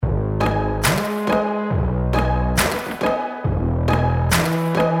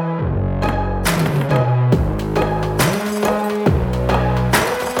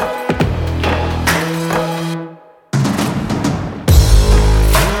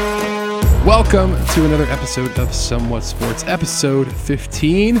Welcome to another episode of Somewhat Sports, episode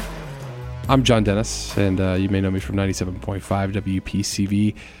 15. I'm John Dennis, and you may know me from 97.5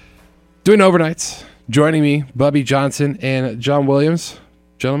 WPCV. Doing overnights. Joining me, Bubby Johnson and John Williams.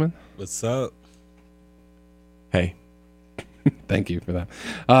 Gentlemen. What's up? Hey. Thank you for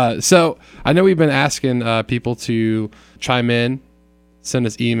that. So I know we've been asking people to chime in, send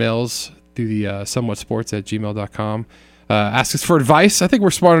us emails through the somewhatsports@gmail.com. Ask us for advice. I think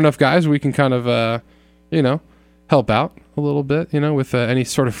we're smart enough guys. We can kind of, help out a little bit, with any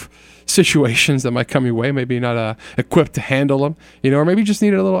sort of situations that might come your way. Maybe not equipped to handle them, or maybe just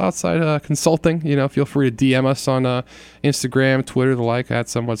need a little outside consulting. Feel free to DM us on Instagram, Twitter, the like, at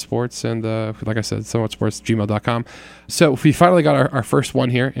Somewhat Sports. And like I said, somewhatsports@gmail.com. So we finally got our first one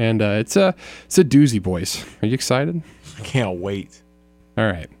here, and it's a doozy, boys. Are you excited? I can't wait.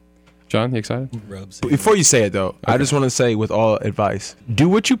 All right. John, you excited? Before you say it, though, okay. I just want to say with all advice, do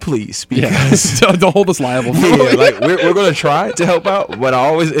what you please. Because don't hold us liable. We're going to try to help out, but I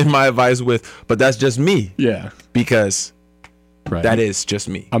always end my advice with, but that's just me. Yeah. Because that is just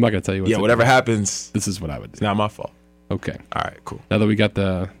me. I'm not going to tell you what whatever happens. This is what I would do. It's not my fault. Okay. All right, cool. Now that we got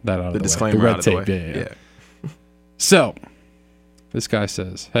that out of the disclaimer way. The red out of the tape. way. Yeah. So, this guy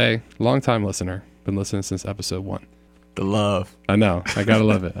says, hey, long-time listener. Been listening since episode 1. The love. I know. I gotta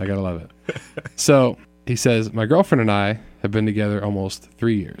love it. So he says, my girlfriend and I have been together almost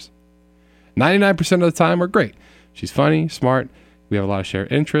 3 years. 99% of the time we're great. She's funny, smart. We have a lot of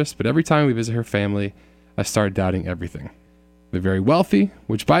shared interests, but every time we visit her family, I start doubting everything. They're very wealthy,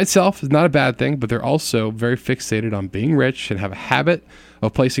 which by itself is not a bad thing, but they're also very fixated on being rich and have a habit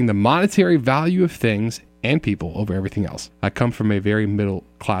of placing the monetary value of things and people over everything else. I come from a very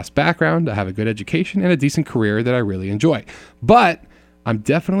middle-class background. I have a good education and a decent career that I really enjoy. But I'm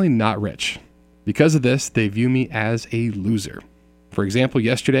definitely not rich. Because of this, they view me as a loser. For example,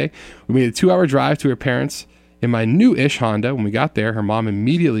 yesterday, we made a 2-hour drive to her parents in my new-ish Honda. When we got there, her mom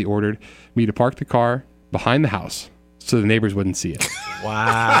immediately ordered me to park the car behind the house so the neighbors wouldn't see it.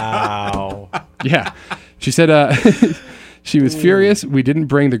 Wow. Yeah. She said, she was furious. We didn't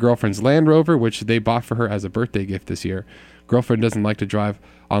bring the girlfriend's Land Rover, which they bought for her as a birthday gift this year. Girlfriend doesn't like to drive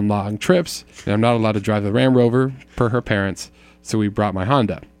on long trips, and I'm not allowed to drive the Land Rover per her parents, so we brought my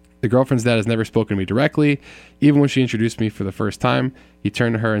Honda. The girlfriend's dad has never spoken to me directly. Even when she introduced me for the first time, he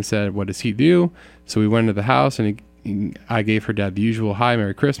turned to her and said, what does he do? So we went into the house, and I gave her dad the usual, hi,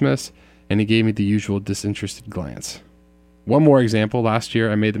 Merry Christmas, and he gave me the usual disinterested glance. One more example. Last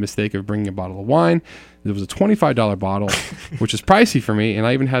year, I made the mistake of bringing a bottle of wine. It was a $25 bottle, which is pricey for me, and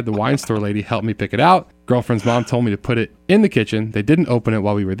I even had the wine store lady help me pick it out. Girlfriend's mom told me to put it in the kitchen. They didn't open it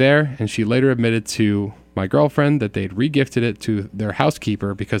while we were there, and she later admitted to my girlfriend that they'd regifted it to their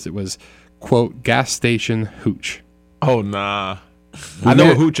housekeeper because it was, quote, gas station hooch. Oh, nah. I know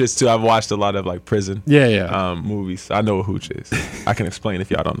what hooch is, too. I've watched a lot of, prison movies. I know what hooch is. I can explain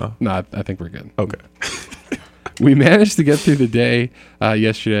if y'all don't know. No, I think we're good. Okay. We managed to get through the day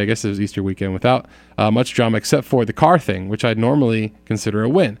yesterday, I guess it was Easter weekend, without much drama except for the car thing, which I'd normally consider a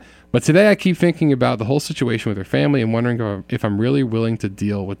win. But today I keep thinking about the whole situation with her family and wondering if I'm really willing to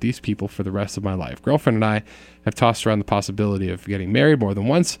deal with these people for the rest of my life. Girlfriend and I have tossed around the possibility of getting married more than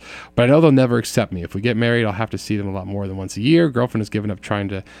once, but I know they'll never accept me. If we get married, I'll have to see them a lot more than once a year. Girlfriend has given up trying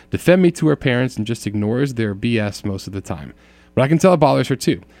to defend me to her parents and just ignores their BS most of the time. But I can tell it bothers her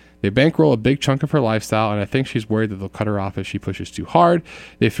too. They bankroll a big chunk of her lifestyle, and I think she's worried that they'll cut her off if she pushes too hard.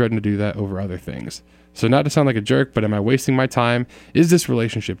 They threaten to do that over other things. So not to sound like a jerk, but am I wasting my time? Is this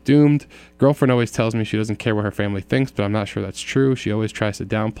relationship doomed? Girlfriend always tells me she doesn't care what her family thinks, but I'm not sure that's true. She always tries to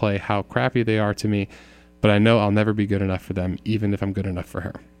downplay how crappy they are to me, but I know I'll never be good enough for them, even if I'm good enough for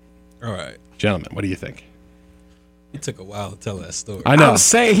her. All right. Gentlemen, what do you think? It took a while to tell that story. I know. I'm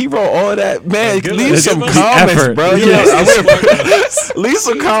saying he wrote all of that. Man, leave some comments, effort. bro. Leave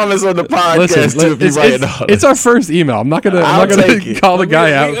some comments on the podcast too. If you're writing all it's our first email. I'm not gonna call the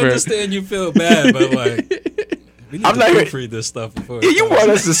guy out for it. I understand you feel bad, but we need to proofread this stuff before. Yeah, you want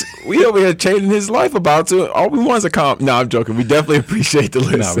us to? We over here changing his life about to. All we want is a comment. No, I'm joking. We definitely appreciate the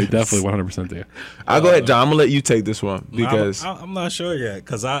listen. No, we definitely 100% do. I'll go ahead, John. I'm gonna let you take this one because I'm not sure yet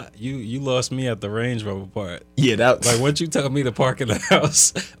because you lost me at the Range Rover part. Yeah, that like once you tell me to park in the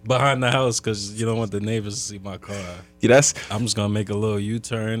house behind the house because you don't want the neighbors to see my car. Yeah, I'm just gonna make a little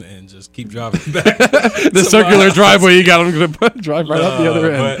U-turn and just keep driving back. The circular driveway you got. I'm gonna drive right out the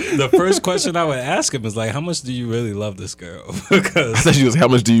other end. But the first question I would ask him is like, how much do you really love this girl? Because I thought she was, how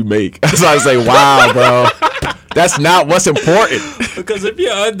much do you make? So I was like, wow, bro. That's not what's important. Because if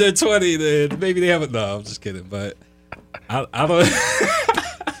you're under 20, then maybe they haven't. No, I'm just kidding. But I don't.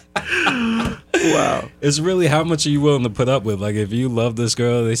 Wow. It's really how much are you willing to put up with? Like, if you love this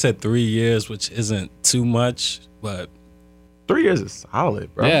girl, they said 3 years, which isn't too much, but 3 years is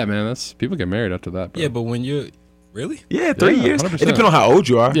solid, bro. Yeah, man. That's people get married after that. Bro. Yeah, but when you're really 3 years. 100%. It depends on how old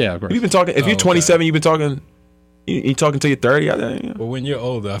you are. Yeah, of course. You've been talking. If you're 27, you've been talking. You talking till you're 30? But when you're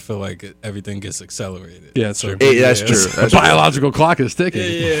older, I feel like everything gets accelerated. Yeah, that's true. That's true. The biological clock is ticking.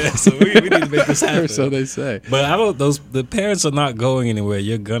 Yeah. So we need to make this happen. So they say. But the parents are not going anywhere.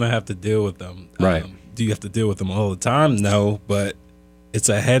 You're gonna have to deal with them. Right. Do you have to deal with them all the time? No, but it's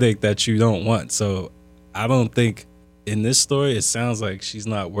a headache that you don't want. So I don't think in this story it sounds like she's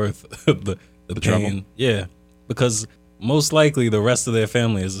not worth the pain. Trouble. Yeah, because most likely the rest of their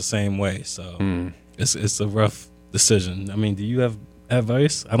family is the same way. So it's a rough decision. I mean, do you have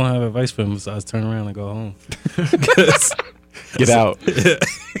advice? I don't have advice for him besides turn around and go home. Get out.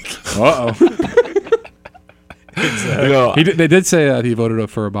 Uh-oh. Exactly. They did say he voted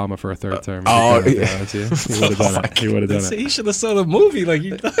for Obama for a third term. Oh, yeah. He would have done it. He would have done it. He should have saw the movie. Like,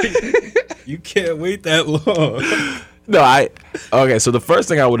 you can't wait that long. No, okay, so the first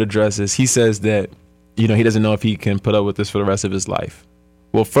thing I would address is he says that, he doesn't know if he can put up with this for the rest of his life.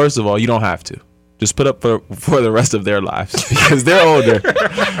 Well, first of all, you don't have to. Just put up for the rest of their lives because they're older.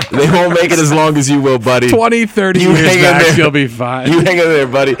 They won't make it as long as you will, buddy. 20, 30 years back, you'll be fine. You hang in there,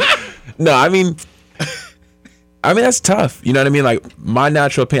 buddy. No, I mean, that's tough. You know what I mean? Like, my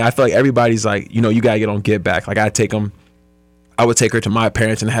natural opinion, I feel like everybody's like, you got to get on Get Back. Like, I would take her to my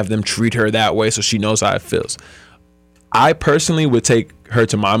parents and have them treat her that way so she knows how it feels. I personally would take her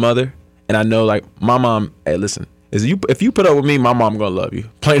to my mother, and I know, like, my mom, hey, listen, if you put up with me, my mom gonna love you.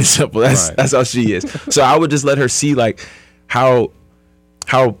 Plain and simple. That's how she is. So I would just let her see like how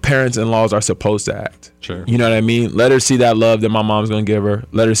parents-in-laws are supposed to act. Sure. You know what I mean? Let her see that love that my mom's gonna give her.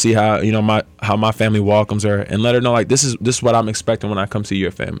 Let her see how my family welcomes her, and let her know like this is what I'm expecting when I come to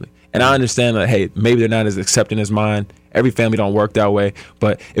your family. And I understand that hey, maybe they're not as accepting as mine. Every family don't work that way.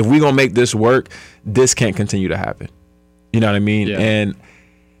 But if we gonna make this work, this can't continue to happen. You know what I mean? Yeah. And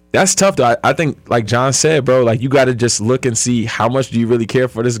that's tough though. I think like John said, bro, like you got to just look and see how much do you really care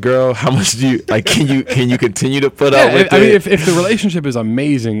for this girl? How much do you like? Can you continue to put up with it? I mean, if the relationship is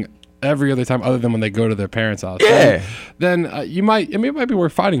amazing every other time other than when they go to their parents' house, then it might be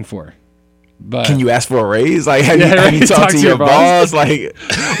worth fighting for. But can you ask for a raise? Like, have you talked to your boss? Like,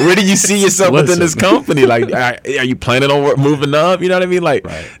 where do you see yourself within this company? Like, are you planning on moving up? You know what I mean? Like,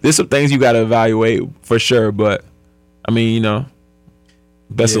 there's some things you got to evaluate for sure. But I mean,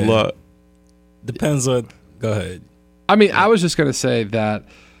 best of luck. Depends on. Go ahead. I mean, I was just gonna say that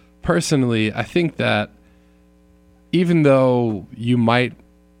personally, I think that even though you might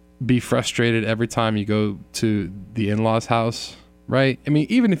be frustrated every time you go to the in-laws' house, right? I mean,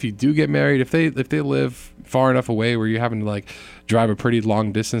 even if you do get married, if they live far enough away where you're having to like drive a pretty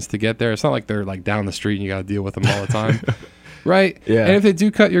long distance to get there, it's not like they're like down the street and you got to deal with them all the time. Right? Yeah. And if they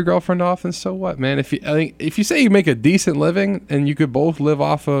do cut your girlfriend off, then so what, man? If you say you make a decent living and you could both live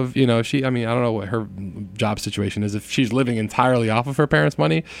off of, I don't know what her job situation is. If she's living entirely off of her parents'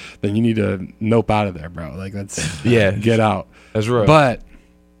 money, then you need to nope out of there, bro. Like that's get out. That's right. But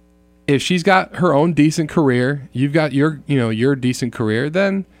if she's got her own decent career, you've got your decent career,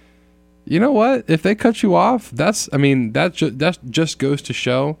 then you know what? If they cut you off, that just goes to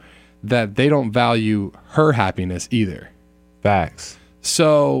show that they don't value her happiness either. Facts.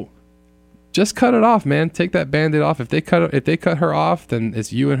 So just cut it off, man. Take that Band-Aid off. If they cut her off, then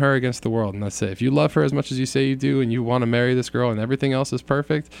it's you and her against the world, and that's it. If you love her as much as you say you do and you want to marry this girl and everything else is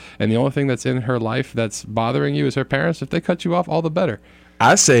perfect and the only thing that's in her life that's bothering you is her parents, if they cut you off, all the better.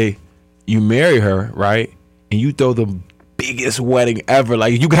 I say you marry her, right? And you throw the biggest wedding ever.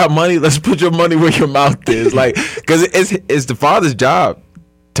 Like, you got money, let's put your money where your mouth is. Like, because it's the father's job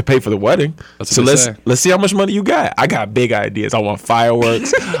to pay for the wedding. So let's see how much money you got. I got big ideas. I want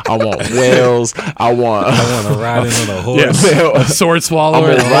fireworks. I want whales. I want to ride in on a horse. A sword swallower.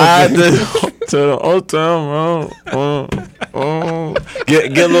 I'm gonna ride to the hotel.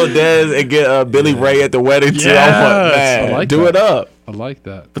 Get Lil Des and get Billy Ray at the wedding too. Yes, I like do that. it up. I like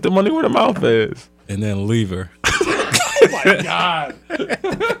that. Put the money where the mouth is. And then leave her. Oh my God.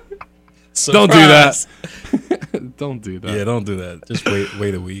 Don't do that. Don't do that. Yeah, don't do that. Just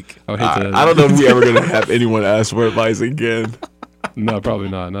wait a week. I don't know if we ever gonna have anyone ask for advice again. No, probably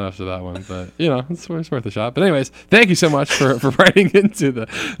not. Not after that one. But, it's worth a shot. But anyways, thank you so much for writing into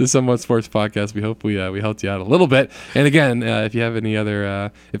the Somewhat Sports podcast. We hope we helped you out a little bit. And again, if you have any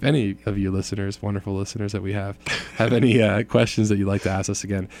other, if any of you listeners, wonderful listeners that we have any questions that you'd like to ask us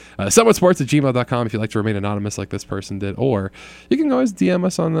again, somewhatsports@gmail.com if you'd like to remain anonymous like this person did. Or you can always DM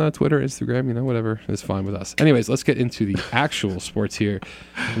us on Twitter, Instagram, whatever is fine with us. Anyways, let's get into the actual sports here.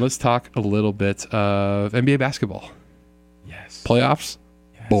 And let's talk a little bit of NBA basketball. Yes. Playoffs,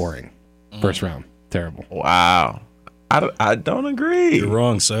 boring. First round, terrible. Wow. I don't agree. You're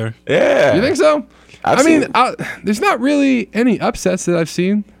wrong, sir. Yeah. You think so? I've There's not really any upsets that I've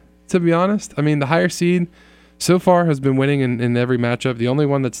seen, to be honest. I mean, the higher seed so far has been winning in every matchup. The only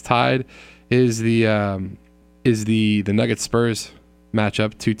one that's tied is the Nuggets Spurs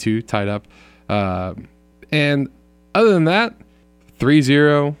matchup, 2-2 tied up. And other than that,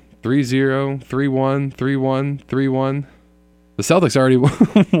 3-0, 3-0, 3-1, 3-1, 3-1. The Celtics already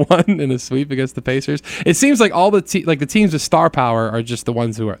won in a sweep against the Pacers. It seems like all the teams with star power are just the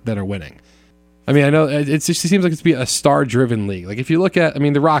ones that are winning. I mean, I know it just seems like it's to be a star-driven league. Like if you look at,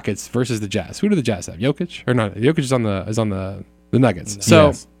 the Rockets versus the Jazz. Who do the Jazz have? Jokic or not? Jokic is on the Nuggets. So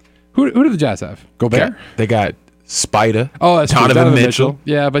Yes. who do the Jazz have? Gobert. They got Spider. Oh, that's true. Donovan Mitchell.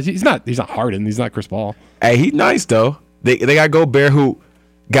 Yeah, but he's not Harden. He's not Chris Paul. Hey, he's nice though. They got Gobert who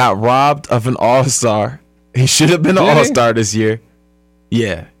got robbed of an All-Star. He should have been an Did he? All-Star this year.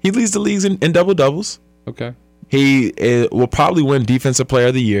 Yeah, he leads the leagues in double doubles. Okay. He will probably win Defensive Player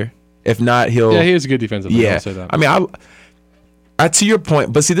of the Year. If not, he'll. Yeah, he is a good defensive player. Yeah, I'll say that. I mean, I to your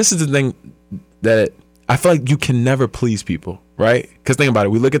point, but see, this is the thing that I feel like you can never please people, right? Because think about it.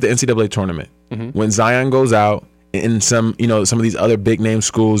 We look at the NCAA tournament when Zion goes out, and some of these other big name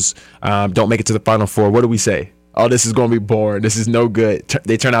schools don't make it to the Final Four. What do we say? Oh, this is going to be boring. This is no good.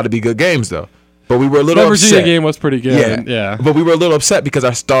 They turn out to be good games though. But we were a little the upset. Virginia game was pretty good. Yeah. But we were a little upset because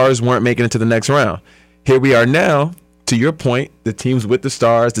our stars weren't making it to the next round. Here we are now. To your point, the teams with the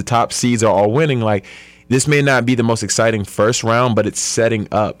stars, the top seeds are all winning. Like, this may not be the most exciting first round, but it's setting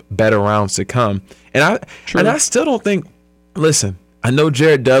up better rounds to come. And I still don't think. Listen, I know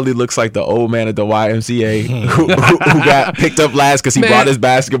Jared Dudley looks like the old man at the YMCA who got picked up last because he brought his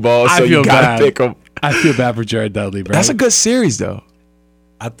basketball. So you gotta pick him. I feel bad for Jared Dudley, bro. That's a good series, though.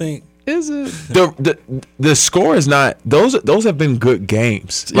 I think. Is it? The score is not. Those have been good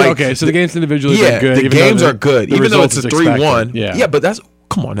games. Like, okay, so the games individually yeah, are good. the games are good, even though it's a 3-1. Yeah, but that's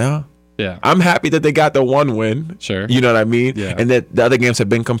come on now. Yeah, I'm happy that they got the one win. Sure, you know what I mean. Yeah, and that the other games have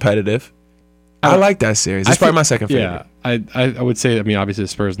been competitive. I like that series. It's probably my second favorite. Yeah, I would say. I mean, obviously, the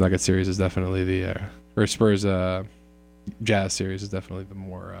Spurs Nuggets series is definitely the or Spurs Jazz series is definitely the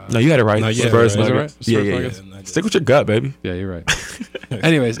more. No, you had it right. No, yeah, Spurs right. Nuggets. Spurs, Yeah. Nuggets. Stick with your gut, baby. Yeah, you're right.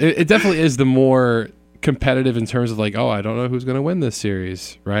 Anyways, it definitely is the more competitive in terms of like, oh, I don't know who's going to win this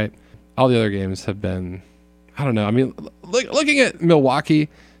series, right? All the other games have been, I don't know. I mean, looking at Milwaukee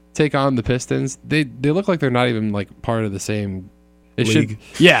take on the Pistons, they look like they're not even like part of the same league.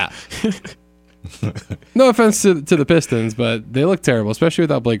 Yeah. No offense to the Pistons, but they look terrible, especially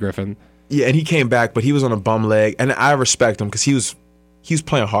without Blake Griffin. Yeah, and he came back, but he was on a bum leg, and I respect him because he was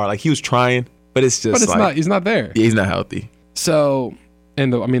playing hard, like he was trying, but it's just he's not there. Yeah, he's not healthy. So,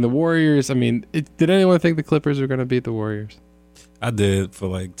 and the Warriors. I mean, did anyone think the Clippers were going to beat the Warriors? I did for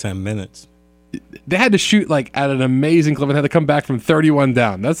like 10 minutes. They had to shoot like at an amazing clip and had to come back from 31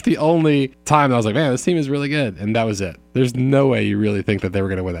 down. That's the only time I was like, man, this team is really good, and that was it. There's no way you really think that they were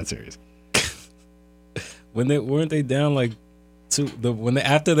going to win that series. Weren't they down like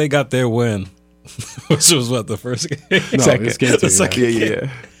after they got their win, which was what, the first game? No, Second. it's game two, Second, yeah.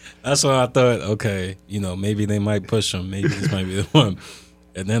 That's when I thought, okay, maybe they might push them. Maybe this might be the one.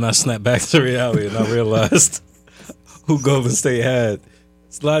 And then I snapped back to reality and I realized who Golden State had.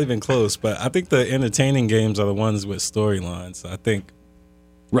 It's not even close, but I think the entertaining games are the ones with storylines. I think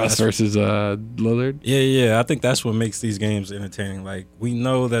Russ versus Lillard. Yeah. I think that's what makes these games entertaining. Like, we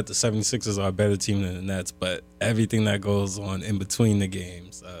know that the 76ers are a better team than the Nets, but everything that goes on in between the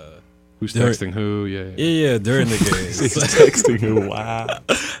games. Who's texting who? Yeah. Yeah, during the games. Texting who? Wow.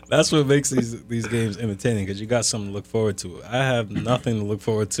 That's what makes these games entertaining because you got something to look forward to. I have nothing to look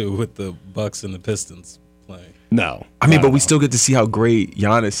forward to with the Bucks and the Pistons playing. No. I mean, but we still get to see how great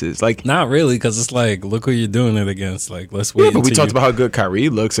Giannis is. Like, not really, because it's like, look who you're doing it against. Like, let's wait. Yeah, but we talked about how good Kyrie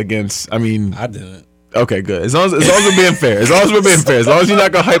looks against. I mean, I didn't. Okay, good. As long as we're being fair. As long as we're being fair. As long as you're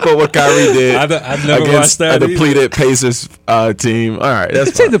not gonna hype up what Kyrie did I've never against watched that a depleted Pacers team. All right, that's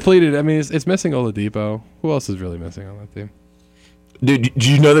I'd say depleted. I mean, it's missing Oladipo. Who else is really missing on that team? Dude, do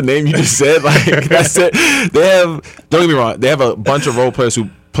you know the name you just said? Like, that's it. They have. Don't get me wrong. They have a bunch of role players who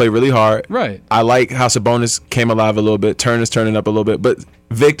play really hard. Right. I like how Sabonis came alive a little bit. Turner's turning up a little bit, but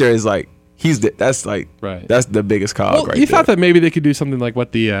Victor is like that's the biggest cog Well, right you there. thought that maybe they could do something like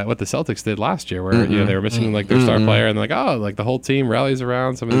what the Celtics did last year, where they were missing like their star player, and like the whole team rallies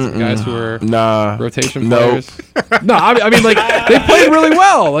around some of these guys who were rotation players. No, I mean like they played really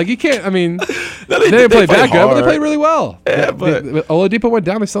well. Like you can't. I mean, they didn't play that good, but they played really well. Yeah, but Oladipo went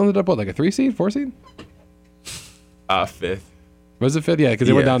down. They still ended up like a 3 seed, 4 seed. Fifth. Was it 5th? Yeah, because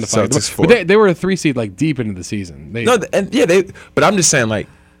they went down to 5. Celtics But they were a 3 seed like deep into the season. But I'm just saying like.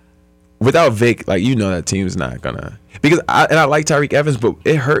 Without Vic, like that team's not gonna I like Tyreke Evans, but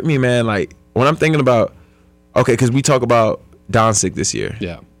it hurt me, man. Like when I'm thinking about because we talk about Doncic this year,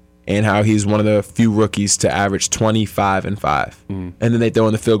 and how he's one of the few rookies to average 25 and 5, and then they throw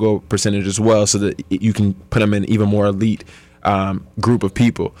in the field goal percentage as well, so that you can put him in even more elite group of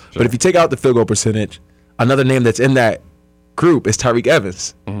people. Sure. But if you take out the field goal percentage, another name that's in that group is Tyreke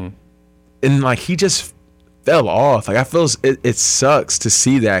Evans, and like he just fell off. Like I feel it sucks to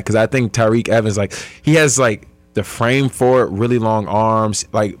see that, because I think Tyreke Evans, like he has like the frame for it, really long arms.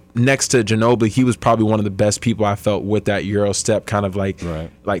 Like next to Ginobili, he was probably one of the best people I felt with that Euro step kind of like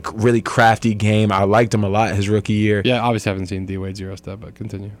really crafty game. I liked him a lot his rookie year. Yeah, obviously haven't seen D Wade's Euro step, but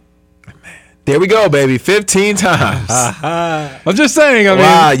continue. Man, there we go, baby. 15 times. I'm just saying. I mean,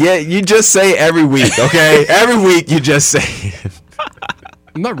 wow, yeah, you just say every week, okay? Every week you just say it.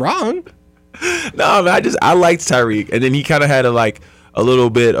 I'm not wrong. No, man, I liked Tyreke, and then he kind of had a little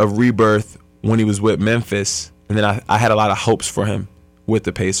bit of rebirth when he was with Memphis, and then I had a lot of hopes for him with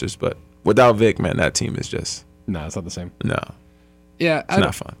the Pacers, but without Vic, man, that team is just it's not the same. No, yeah, it's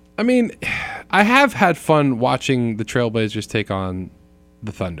not fun. I mean, I have had fun watching the Trailblazers take on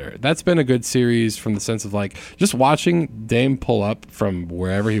the Thunder. That's been a good series from the sense of like just watching Dame pull up from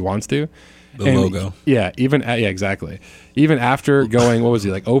wherever he wants to. The logo. Yeah, exactly. Even after going, what was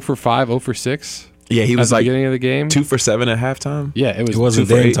he, like 0 for 5, 0 for 6? Yeah, he was at the like beginning of the game. 2 for 7 at halftime. Yeah, it wasn't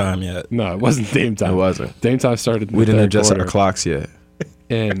Dame time yet. No, it wasn't Dame time. It wasn't. Dame time started. We didn't adjust our clocks yet.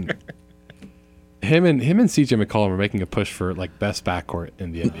 And him and CJ McCollum were making a push for like best backcourt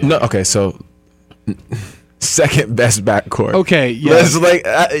in the NBA. No, okay, so second best backcourt. Okay, yeah.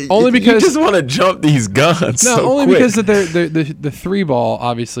 Only because you just want to jump these guns. No, so only quick. because of the 3 ball.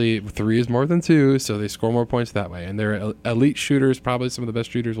 Obviously, 3 is more than 2, so they score more points that way. And they're elite shooters, probably some of the best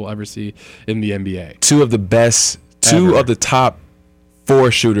shooters we'll ever see in the NBA. Two of the top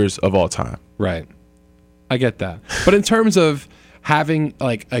 4 shooters of all time. Right, I get that. But in terms of having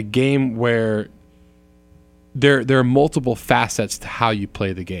like a game where there are multiple facets to how you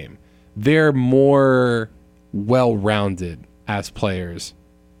play the game, they're more well-rounded as players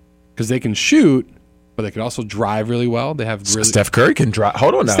because they can shoot, but they can also drive really well. They have Steph Curry can drive.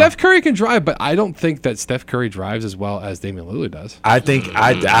 Hold on now. Steph Curry can drive, but I don't think that Steph Curry drives as well as Damian Lillard does. I think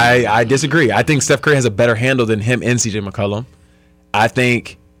I disagree. I think Steph Curry has a better handle than him and CJ McCollum. I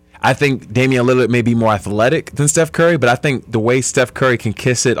think Damian Lillard may be more athletic than Steph Curry, but I think the way Steph Curry can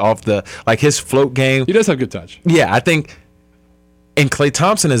kiss it off his float game. He does have good touch. Yeah, I think. And Klay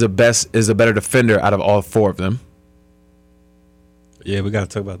Thompson is a better defender out of all 4 of them. Yeah, we got to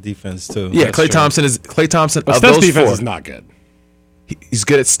talk about defense too. Yeah, Klay Thompson. But of Steph's those defense 4, is not good. He's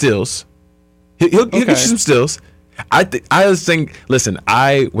good at steals. He'll get you some steals. I just think. Listen,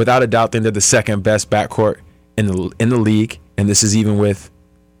 I without a doubt think they're the second best backcourt in the league, and this is even with,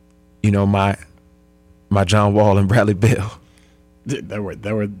 my John Wall and Bradley Beal. They were,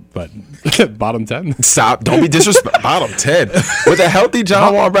 but bottom 10. Stop! Don't be disrespectful. Bottom 10 with a healthy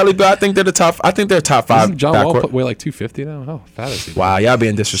John Wall and Bradley Beal. I think they're top 5. Doesn't John backcourt. Wall weigh like 250 now? How fat is he? Wow, y'all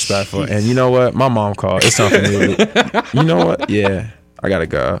being disrespectful. And you know what? My mom called. It's time for me. You know what? Yeah, I gotta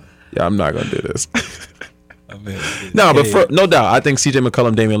go. Yeah, I'm not gonna do this. But no doubt, I think CJ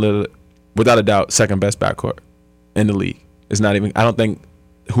McCollum, Damian Lillard, without a doubt, second best backcourt in the league. It's not even. I don't think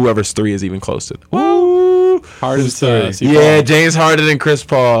whoever's 3 is even close to. Woo! Harden's yeah, James Harden and Chris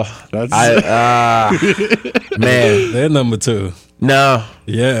Paul. That's man, they're number 2. No,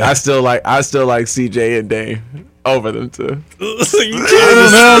 yeah, I still like CJ and Dame over them too. I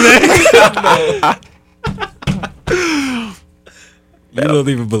don't know, man. You don't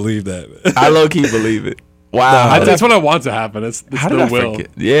even believe that, man. I low key believe it. Wow, that's what I want to happen. It's how did the I will. forget?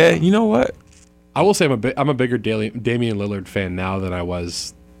 Yeah, you know what? I will say I'm a bigger Damian Lillard fan now than I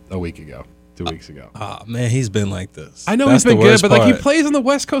was a week ago, 2 weeks ago. Man, he's been like this. I know That's he's been the good, worst but like he part. plays on the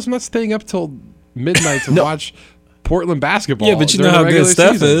West Coast. I'm not staying up till midnight to watch Portland basketball. Yeah, but you know during how the good regular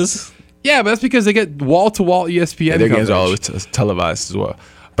Steph season. is. Yeah, but that's because they get wall-to-wall ESPN Their games coverage. are always televised as well.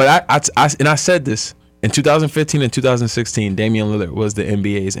 But I said this in 2015 and 2016. Damian Lillard was the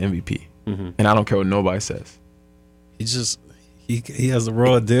NBA's MVP, and I don't care what nobody says. he has a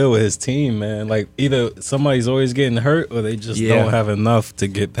raw deal with his team, man. Like either somebody's always getting hurt or they just don't have enough to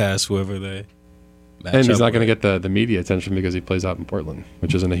get past whoever they match And he's up not going to with. get the media attention because he plays out in Portland,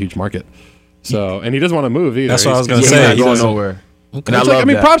 which isn't a huge market. So, and he doesn't want to move either. That's what I was gonna He's say. not He going doesn't- nowhere. Okay. And I It's love like, I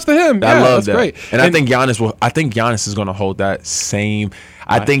mean, that. props to him. I Yeah, love that's that. great. And I think Giannis will. I think Giannis is going to hold that same.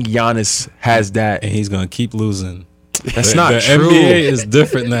 I think Giannis has that. And he's gonna keep losing. That's The not true. NBA is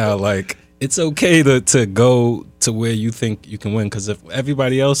different now. Like it's okay to go to where you think you can win because if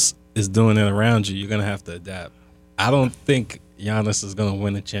everybody else is doing it around you, you're gonna have to adapt. I don't think Giannis is gonna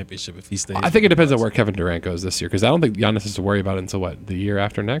win a championship if he stays. I think it depends on where Kevin Durant goes this year because I don't think Giannis has to worry about it until what, the year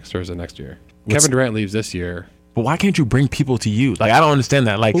after next, or is it next year? Kevin Durant leaves this year. But why can't you bring people to you? Like I don't understand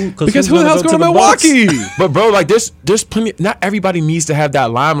that. Like Because who the hell's going to Milwaukee? But bro, like there's plenty. Not everybody needs to have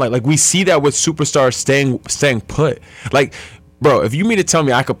that limelight. Like we see that with superstars staying put. Like, bro, if you mean to tell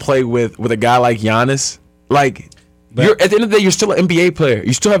me I could play with a guy like Giannis, like you're at the end of the day, you're still an NBA player.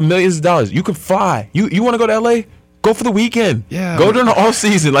 You still have millions of dollars. You can fly. You want to go to LA? Go for the weekend. Yeah. Go during the off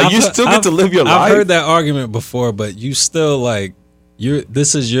season. Like you still get to live your life. I've heard that argument before, but you still like.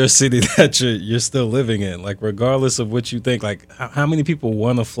 This is your city that you're still living in. Like regardless of what you think, like how many people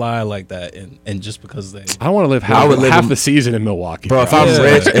want to fly like that, and just because they, I don't want to live I would live half in- the season in Milwaukee. Bro,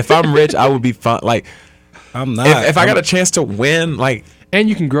 if I'm rich, I would be fine. Like I'm not. if I got a chance to win, like And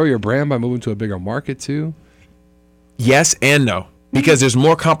you can grow your brand by moving to a bigger market too. yes and no, because there's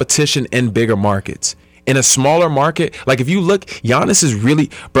more competition in bigger markets. In a smaller market, like if you look, Giannis is really,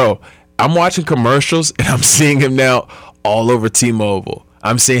 bro. I'm watching commercials and I'm seeing him now all over T-Mobile.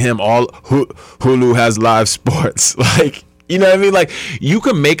 I'm seeing him all Hulu has live sports. Like, you know what I mean? Like you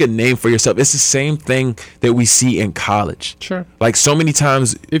can make a name for yourself. It's the same thing that we see in college. Sure. Like so many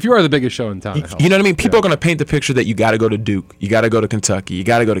times, If you are the biggest show in town, it helps. you know what I mean? People are going to paint the picture that you got to go to Duke, you got to go to Kentucky, you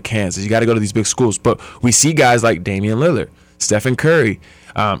got to go to Kansas, you got to go to these big schools. But we see guys like Damian Lillard, Stephen Curry,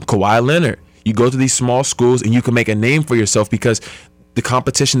 Kawhi Leonard. You go to these small schools and you can make a name for yourself because the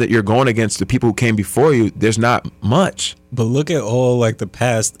competition that you're going against, the people who came before you, there's not much. But look at all like the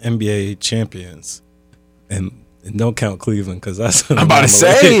past NBA champions, and don't count Cleveland because that's an I'm about to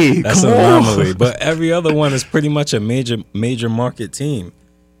anomaly. say, That's come an on. anomaly. But every other one is pretty much a major market team,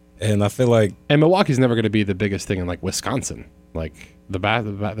 and I feel like And Milwaukee's never going to be the biggest thing in like Wisconsin. Like the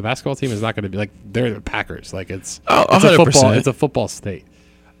basketball team is not going to be like they're the Packers. Like it's a 100%. football. It's a football state.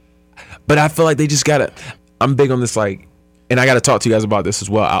 But I feel like they just got to, I'm big on this, like, and I got to talk to you guys about this as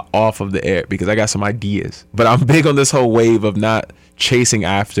well off of the air because I got some ideas. But I'm big on this whole wave of not chasing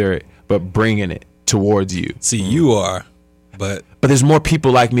after it, but bringing it towards you. see you are, but But there's more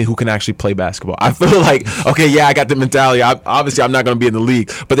people like me who can actually play basketball. I feel like, okay, yeah, I got the mentality. Obviously, I'm not going to be in the league,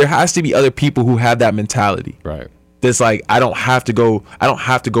 but there has to be other people who have that mentality. Right. That's like, I don't have to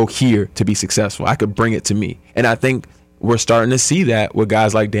go here to be successful. I could bring it to me. And I think we're starting to see that with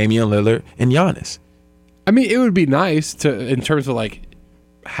guys like Damian Lillard and Giannis. I mean, it would be nice to, in terms of like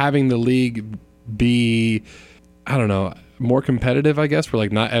having the league be, I don't know, more competitive, I guess, where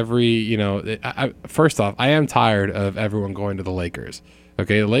like not every, you know, first off, I am tired of everyone going to the Lakers.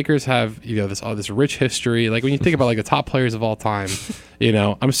 Okay, the Lakers have, you know, this rich history. Like when you think about like the top players of all time, you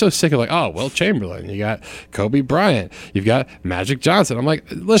know, I'm so sick of like, oh, Wilt Chamberlain, you got Kobe Bryant, you've got Magic Johnson. I'm like,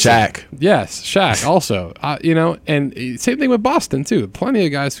 listen, Shaq. Yes, Shaq also. You know, and same thing with Boston too. Plenty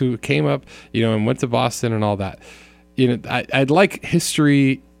of guys who came up, you know, and went to Boston and all that. You know, I'd like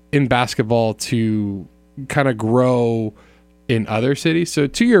history in basketball to kind of grow in other cities. So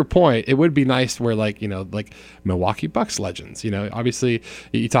to your point, it would be nice where like, you know, like Milwaukee Bucks legends, you know, obviously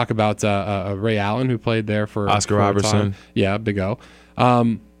you talk about Ray Allen who played there for Oscar for a Robertson. time. Yeah, Big O.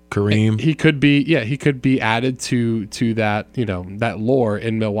 Kareem. He could be added to that, you know, that lore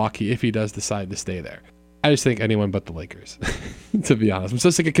in Milwaukee if he does decide to stay there. I just think anyone but the Lakers, to be honest. I'm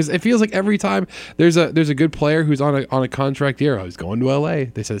so sick because it feels like every time there's a good player who's on a contract year, who's going to LA.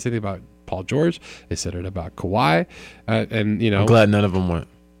 They said the same thing about Paul George. They said it about Kawhi, and you know, I'm glad none of them went.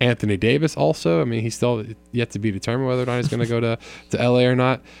 Anthony Davis also. I mean, he's still yet to be determined whether or not he's going to go to LA or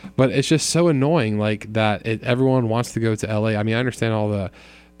not. But it's just so annoying, like that. Everyone wants to go to LA. I mean, I understand all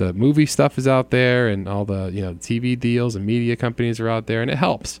the movie stuff is out there and all the, you know, TV deals and media companies are out there, and it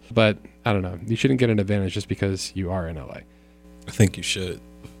helps. But I don't know. You shouldn't get an advantage just because you are in LA. I think you should.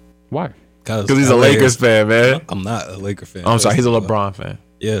 Why? Because he's a Lakers fan, man. I'm not a Laker fan. Oh, I'm sorry, he's a first of all. LeBron fan.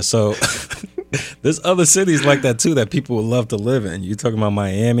 Yeah, so there's other cities like that too that people would love to live in. You're talking about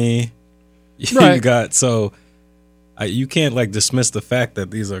Miami. Right. You got you can't like dismiss the fact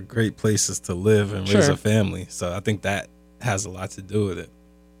that these are great places to live and raise Sure. a family. So I think that has a lot to do with it.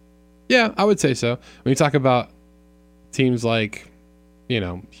 Yeah, I would say so. When you talk about teams like,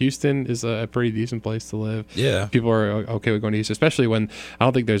 Houston is a pretty decent place to live. Yeah. People are okay with going to Houston, especially when I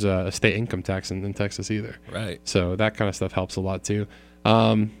don't think there's a state income tax in Texas either. Right. So that kind of stuff helps a lot too.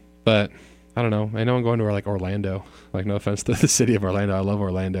 But I don't know. I know I'm going to like Orlando. Like, no offense to the city of Orlando. I love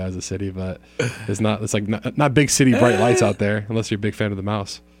Orlando as a city, but it's like not big city bright lights out there unless you're a big fan of the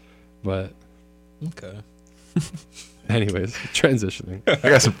mouse. But Okay. anyways, transitioning. I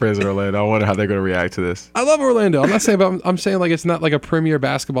got some friends in Orlando. I wonder how they're going to react to this. I love Orlando. I'm not saying, but I'm saying like it's not like a premier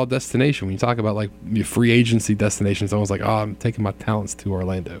basketball destination. When you talk about like free agency destinations, someone's like, oh, I'm taking my talents to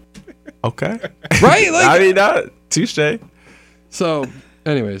Orlando. Okay. Right? Like, I mean, touche. So,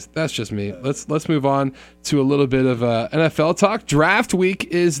 anyways, that's just me. Let's move on to a little bit of NFL talk. Draft week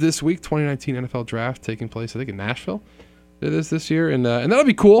is this week. 2019 NFL Draft taking place, I think, in Nashville. It is this year, and that'll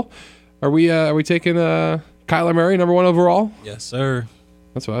be cool. Are we taking Kyler Murray number 1 overall? Yes, sir.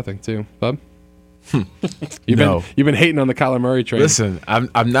 That's what I think too, bub. No. You've been hating on the Kyler Murray train. Listen,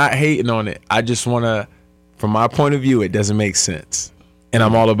 I'm not hating on it. I just want to, from my point of view, it doesn't make sense. And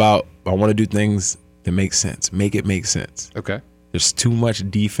I'm all about, I want to do things that make sense. Make it make sense. Okay. There's too much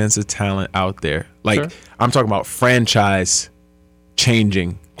defensive talent out there. Like, Sure. I'm talking about franchise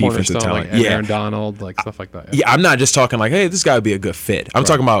changing defensive Cornerstone, talent. like Aaron Donald, like stuff like that. Yeah, I'm not just talking like, hey, this guy would be a good fit. I'm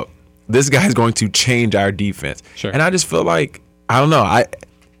talking about this guy's going to change our defense. Sure. And I just feel like, I don't know.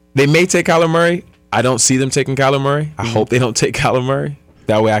 They may take Kyler Murray. I don't see them taking Kyler Murray. I hope they don't take Kyler Murray.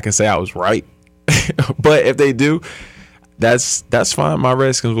 That way I can say I was right. But if they do, that's fine. My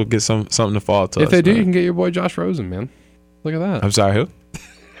Redskins will get something to fall to. If they do, man. you can get your boy Josh Rosen, man. Look at that. I'm sorry, who?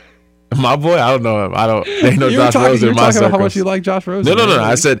 My boy, I don't know him. They know You were Josh talking, Rosen you in were my talking about how circles. much you like Josh Rosen. No. man.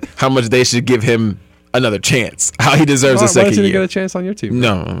 I said how much they should give him another chance. How he deserves Why a second doesn't he get year. a chance on your team?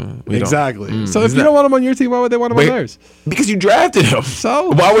 No, we don't. Exactly. So if he's you not- don't want him on your team, why would they want him Wait. on theirs? Because you drafted him.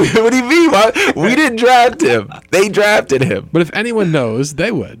 So? Why would he be? We didn't draft him. They drafted him. But if anyone knows,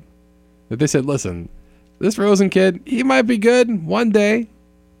 they would. If they said, listen, this Rosen kid, he might be good one day,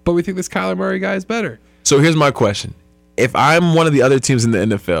 but we think this Kyler Murray guy is better. So here's my question. If I'm one of the other teams in the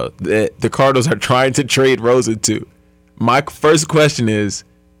NFL that the Cardinals are trying to trade Rosen to, my first question is,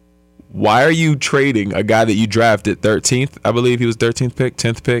 why are you trading a guy that you drafted 13th? I believe he was 13th pick,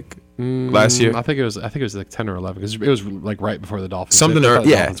 10th pick last year. I think it was like 10 or 11 because it was like right before the Dolphins. Something, They thought the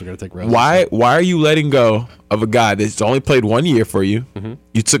yeah. Dolphins were going to take Rosen. Why are you letting go of a guy that's only played 1 year for you? Mm-hmm.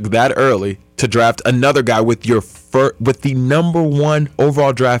 You took that early to draft another guy with with the number 1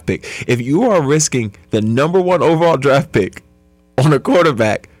 overall draft pick. If you are risking the number 1 overall draft pick on a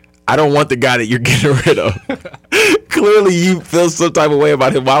quarterback, I don't want the guy that you're getting rid of. Clearly, you feel some type of way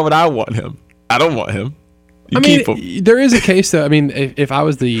about him. Why would I want him? I don't want him. You keep him. There is a case though. I mean, if I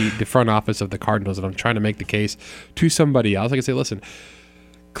was the front office of the Cardinals and I'm trying to make the case to somebody else, I could say, listen,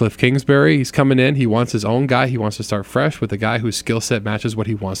 Cliff Kingsbury, he's coming in. He wants his own guy. He wants to start fresh with a guy whose skill set matches what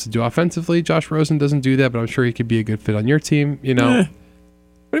he wants to do offensively. Josh Rosen doesn't do that, but I'm sure he could be a good fit on your team. You know. Eh.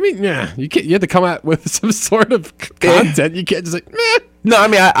 What do you mean? Yeah, you can't. You have to come out with some sort of content. You can't just like. Meh. No, I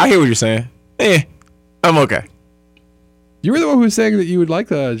mean, I hear what you're saying. I'm okay. You were the one who was saying that you would like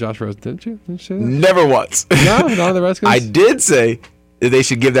Josh Rosen, didn't you? Didn't you say that? Never once. No, not on the Redskins. I did say that they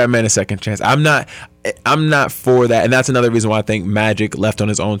should give that man a second chance. I'm not for that, and that's another reason why I think Magic left on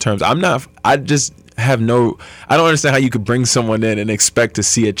his own terms. I just have no. I don't understand how you could bring someone in and expect to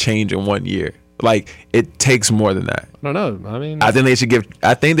see a change in 1 year. Like, it takes more than that. I don't know. I mean, I think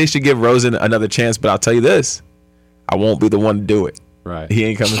they should give Rosen another chance. But I'll tell you this: I won't be the one to do it. right. He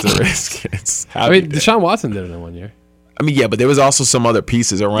ain't coming to the Redskins. I mean, Deshaun Watson did it in 1 year. I mean, yeah, but there was also some other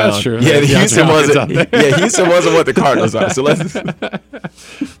pieces around. That's true. Yeah, Yeah, Houston Hopkins wasn't. out there. Yeah, Houston wasn't what the Cardinals are. So let's.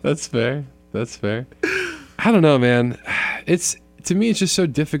 That's fair. That's fair. I don't know, man. To me, it's just so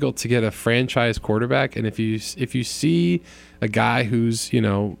difficult to get a franchise quarterback. And if you see a guy who's,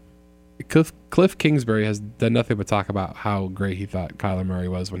 Cliff Kingsbury has done nothing but talk about how great he thought Kyler Murray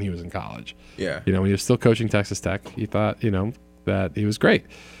was when he was in college. Yeah. When he was still coaching Texas Tech, he thought, that he was great.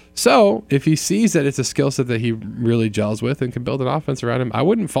 So if he sees that it's a skill set that he really gels with and can build an offense around him, I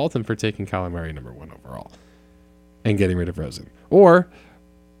wouldn't fault him for taking Kyler Murray number 1 overall and getting rid of Rosen. Or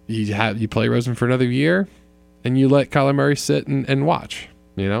you play Rosen for another year and you let Kyler Murray sit and watch,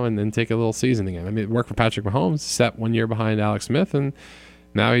 and then take a little seasoning in. I mean, it worked for Patrick Mahomes, sat 1 year behind Alex Smith, and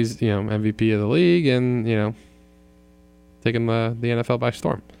now he's, MVP of the league and, taking the NFL by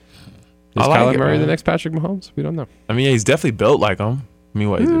storm. Is I like Kyler it, Murray man. the next Patrick Mahomes? We don't know. I mean, yeah, he's definitely built like him. I mean,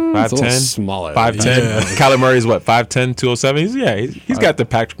 what is it? It's a little 5'10"? smaller. 5'10". Yeah. Kyler Murray's what? 5'10", 207. He's got the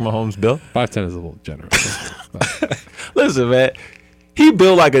Patrick Mahomes build. 5'10" is a little generous. Listen, man. He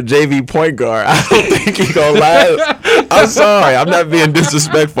built like a JV point guard. I don't think he gonna last. I'm sorry. I'm not being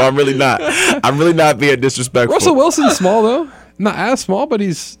disrespectful. I'm really not. I'm really not being disrespectful. Russell Wilson's small though. Not as small, but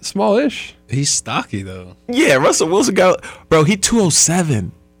he's smallish. He's stocky though. Yeah, Russell Wilson got, bro, he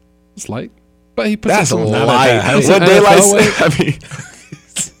 207. It's light, but he puts That's up some light. That's What an daylight NFL weight. I mean,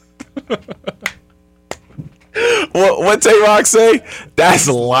 what Tay Rock say? That's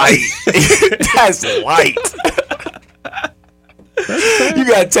light. That's light. You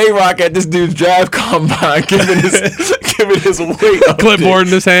got Tay Rock at this dude's draft combine giving his weight up Clipboard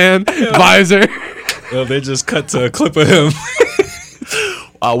in his hand, visor. Well, they just cut to a clip of him.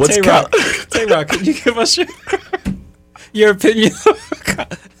 What's Tay-Rock, Tay-Rock, can you give us your opinion?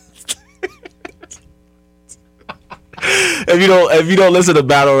 If you don't listen to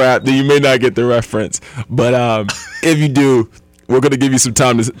battle rap, then you may not get the reference. But if you do, we're gonna give you some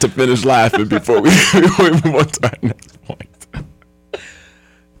time to finish laughing before we move on to our next point.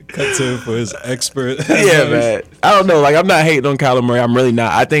 Cut to him for his expert. Yeah, man. I don't know. Like, I'm not hating on Kyler Murray. I'm really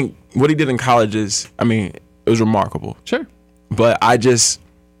not. I think what he did in college is, I mean, it was remarkable. Sure. But I just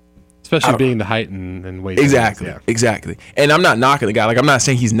Especially being the height and weight. exactly, Yeah. exactly. And I'm not knocking the guy. Like, I'm not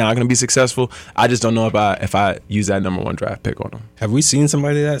saying he's not going to be successful. I just don't know if I use that number 1 draft pick on him. Have we seen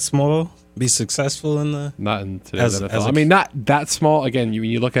somebody that small be successful in the? Not in today's As NFL. a- I mean, not that small. Again,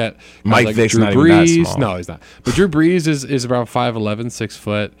 you look at guys Mike like Vick's Drew not even that Brees. small. No, he's not. But Drew Brees is around 5'11", 6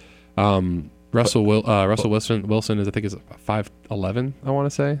 foot. Russell Wilson is, I think, is 5'11", I want to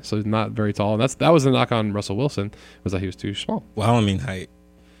say. So he's not very tall. And that was the knock on Russell Wilson, was that he was too small. Well, I don't mean height.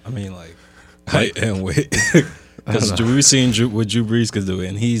 I mean like height and weight. I Because don't know. we've seen what Drew Brees could do,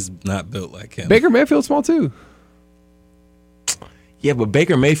 and he's not built like him. Baker Mayfield's small too. Yeah, but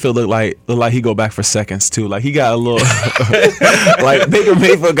Baker Mayfield looked like he go back for seconds too. Like, he got a little like Baker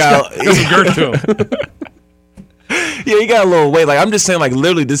Mayfield got Girth to him. yeah, he got a little weight. Like, I'm just saying, like,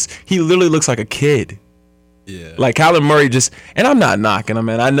 he literally looks like a kid. Yeah. Like, Kyler Murray just, and I'm not knocking him,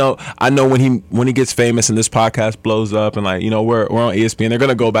 man. I know when he gets famous and this podcast blows up and, like, you know, we're on ESPN, they're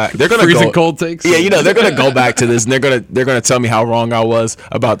gonna go back. They're gonna Freezing go, cold takes. Yeah, you know, they're gonna go back to this and they're gonna tell me how wrong I was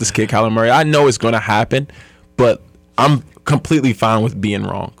about this kid Kyler Murray. I know it's gonna happen, but I'm completely fine with being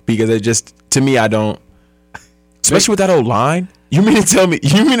wrong because it just, to me, I don't. Especially with that old line. You mean to tell me?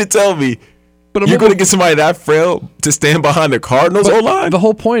 But You're going to get somebody that frail to stand behind the Cardinals O line? The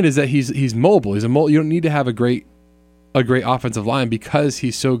whole point is that he's mobile. You don't need to have a great offensive line because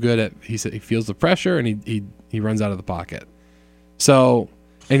he's so good at he feels the pressure and he runs out of the pocket. So,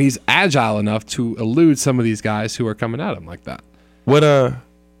 and he's agile enough to elude some of these guys who are coming at him like that. What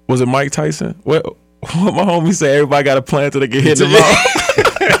was it Mike Tyson? What my homie say? Everybody got a plan till they get hit in the mouth.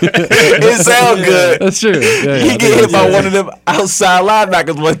 It sound good. That's true. Yeah, He get hit by one of them outside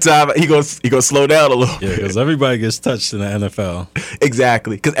linebackers one time. He goes slow down a little. Yeah, because everybody gets touched in the NFL.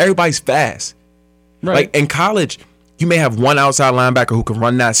 Exactly, because everybody's fast. Right. Like, in college, you may have one outside linebacker who can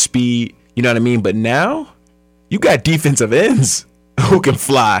run that speed. You know what I mean? But now, you got defensive ends who can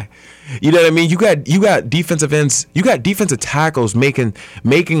fly. You know what I mean? You got defensive ends. You got defensive tackles making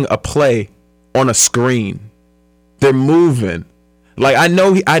a play on a screen. They're moving. Like, I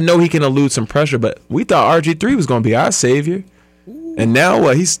know he can elude some pressure, but we thought RG3 was going to be our savior. Ooh. And now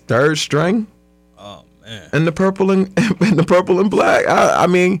what? He's third string. Oh man. And the purple and black. I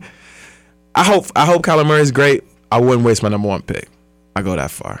mean, I hope Kyler Murray is great. I wouldn't waste my number 1 pick. I go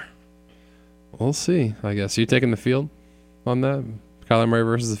that far. We'll see. I guess you taking the field on that. Kyler Murray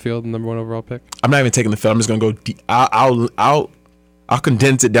versus the field, number 1 overall pick. I'm not even taking the field. I'm just gonna go. I'll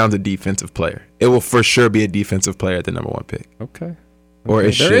condense it down to defensive player. It will for sure be a defensive player at the number 1 pick. Okay. Or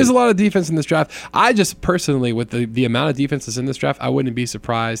it there is a lot of defense in this draft. I just personally, with the amount of defenses in this draft, I wouldn't be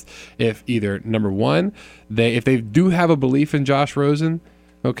surprised if either number 1, if they do have a belief in Josh Rosen,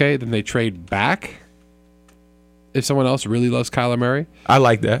 okay, then they trade back. If someone else really loves Kyler Murray, I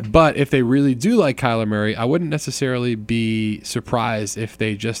like that. but if they really do like Kyler Murray, I wouldn't necessarily be surprised if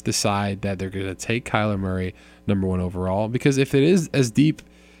they just decide that they're going to take Kyler Murray number 1 overall. Because if it is as deep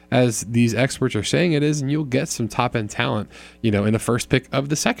as these experts are saying it is, and you'll get some top end talent, in the first pick of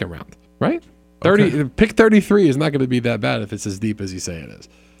the second round, right? Pick 33 is not going to be that bad if it's as deep as you say it is.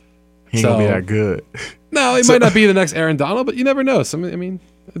 He ain't gonna be that good. No, it might not be the next Aaron Donald, but you never know.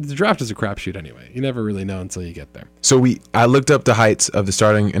 The draft is a crapshoot anyway. You never really know until you get there. So I looked up the heights of the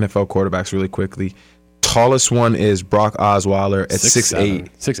starting NFL quarterbacks really quickly. Tallest one is Brock Osweiler at 6'8".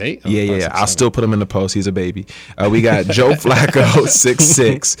 6'8"? Yeah. I'll still put him in the post. He's a baby. We got Joe Flacco,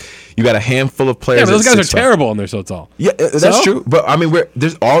 6'6". You got a handful of players. Yeah, but those guys 6'5". are terrible and they're so tall. Yeah, that's true. But I mean,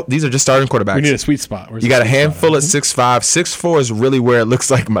 these are just starting quarterbacks. We need a sweet spot. You got a handful at 6'5". 6'4" is really where it looks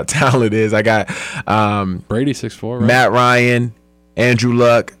like my talent is. I got Brady 6'4", right? Matt Ryan, Andrew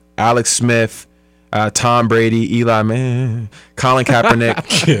Luck, Alex Smith, Tom Brady, Eli Manning, Colin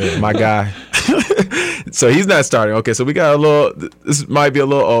Kaepernick, my guy. So he's not starting. Okay, so we got a little. This might be a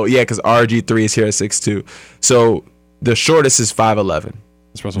little. Oh yeah, because RG3 is here at 6'2". So the shortest is 5'11".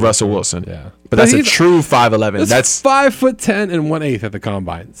 It's Russell Wilson. Yeah, But that's a he's- true 5'11". That's 5'10" and 1/8 at the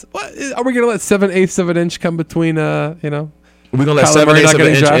combines. What are we gonna let 7/8 of an inch come between? we're gonna let Kyler 7 Murray 8 not of an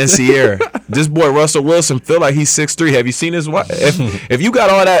getting inch in drafted? Sierra. This boy Russell Wilson feel like he's 6'3". Have you seen his wife? If you got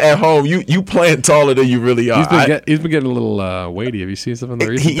all that at home, you playing taller than you really are. He's been getting a little weighty. Have you seen some of the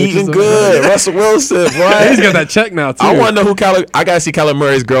recent He pictures eating of good, him? Russell Wilson. Boy. He's got that check now too. I want to know who I gotta see Kyler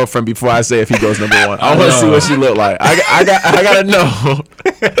Murray's girlfriend before I say if he goes number one. I want to see what she look like. I gotta know.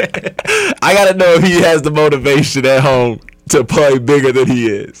 I gotta know if he has the motivation at home to play bigger than he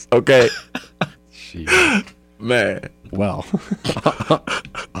is. Okay, Jeez. man. Well,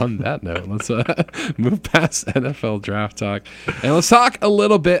 on that note, let's move past NFL draft talk and let's talk a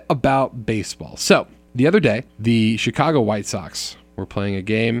little bit about baseball. So, the other day, the Chicago White Sox were playing a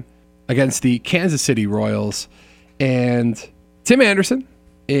game against the Kansas City Royals, and Tim Anderson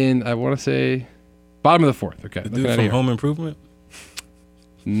in, I want to say, bottom of the fourth. Okay, The looking dude at it from here. Home Improvement.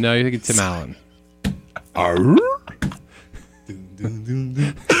 No, you think it's Tim Allen.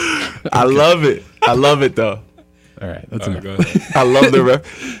 I love it. I love it though. All right, that's All right, enough. go ahead. I love the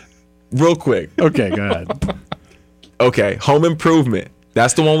ref. Real quick. Okay, go ahead. Okay, Home Improvement.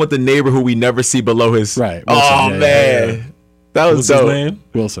 That's the one with the neighbor who we never see below his. Right, Wilson, Oh yeah, man, yeah, that was What's his dope. name?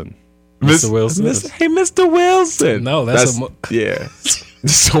 Wilson. Mr. Wilson. Hey, Mr. Wilson. No, that's yeah.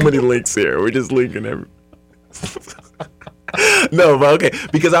 There's so many links here. We're just linking every. No, but okay,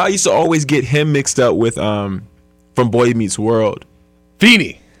 because I used to always get him mixed up with from Boy Meets World.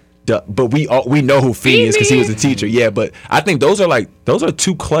 Feeney. But we know who Feeney is because he was a teacher. Yeah, but I think those are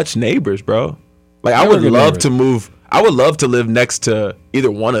two clutch neighbors, bro. Like I They were would good love neighbors. to move. I would love to live next to either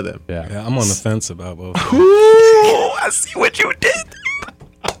one of them. Yeah. Yeah, I'm on the fence about both. Ooh, I see what you did.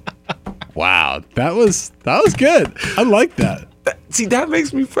 Wow, that was good. I like that. See, that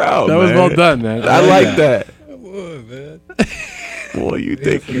makes me proud. That was man. well done, man. I like that. Whoa, man. Boy, you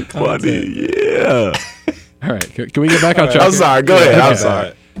think for you the funny. content. Yeah. All right, can we get back on track? I'm sorry. Go ahead. I'm Okay.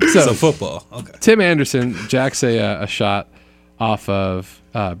 sorry. So football. Okay. Tim Anderson jacks a shot off of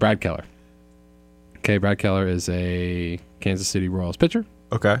Brad Keller. Okay, Brad Keller is a Kansas City Royals pitcher,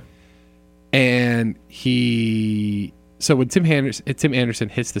 Okay. and so when Tim Anderson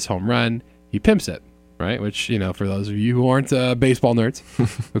hits this home run, he pimps it, right? Which, for those of you who aren't baseball nerds,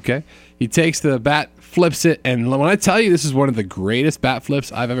 okay, he takes the bat, flips it, and when I tell you this is one of the greatest bat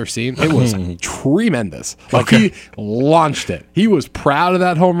flips I've ever seen, it was tremendous. Like he launched it. He was proud of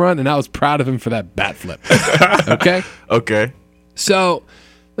that home run, and I was proud of him for that bat flip. Okay. Okay. So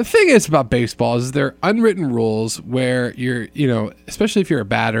the thing is about baseball is there are unwritten rules where you're, especially if you're a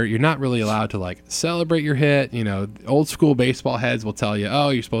batter, you're not really allowed to like celebrate your hit. Old school baseball heads will tell you, oh,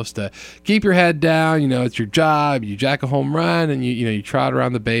 you're supposed to keep your head down. It's your job. You jack a home run and you trot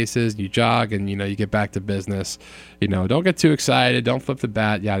around the bases, you jog, and you get back to business. Don't get too excited. Don't flip the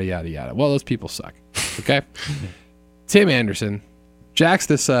bat. Yada yada yada. Well, those people suck. Okay. Tim Anderson jacks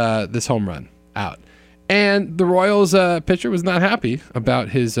this home run out. And the Royals pitcher was not happy about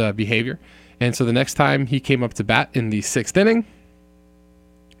his behavior. And so the next time he came up to bat in the sixth inning,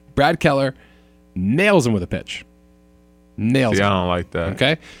 Brad Keller nails him with a pitch. Nails Yeah, I him. don't like that.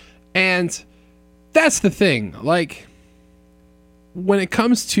 Okay? And that's the thing. Like, when it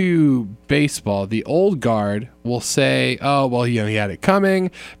comes to baseball, the old guard will say, oh, well, he had it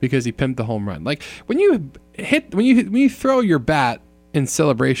coming because he pimped the home run. Like, when you throw your bat in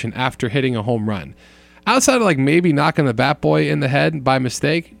celebration after hitting a home run, outside of like maybe knocking the bat boy in the head by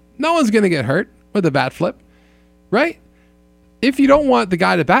mistake, no one's going to get hurt with a bat flip, right? If you don't want the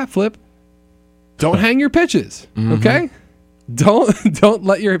guy to bat flip, don't hang your pitches, okay? Don't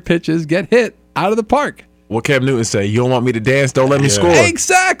let your pitches get hit out of the park. What Cam Newton say? You don't want me to dance? Don't let me score.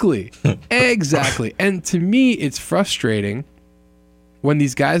 Exactly. Exactly. And to me, it's frustrating when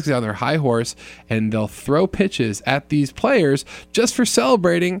these guys get on their high horse and they'll throw pitches at these players just for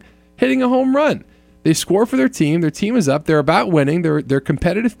celebrating hitting a home run. They score for their team. Their team is up. They're about winning. They're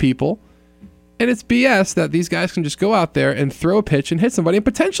competitive people. And it's BS that these guys can just go out there and throw a pitch and hit somebody and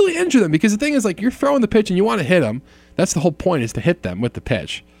potentially injure them. Because the thing is, like, you're throwing the pitch and you want to hit them. That's the whole point, is to hit them with the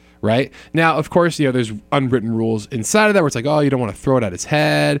pitch, right? Now, of course, there's unwritten rules inside of that where it's like, oh, you don't want to throw it at his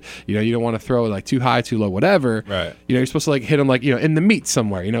head. You don't want to throw it like too high, too low, whatever. Right. You're supposed to like hit him like, in the meat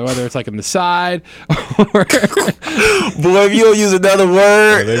somewhere, whether it's like in the side or Boy, if you don't use another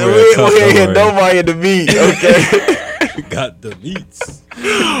word, they we real tough, ain't hit don't worry. nobody in the meat, okay? Got the meats.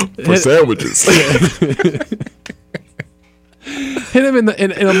 For sandwiches. hit him in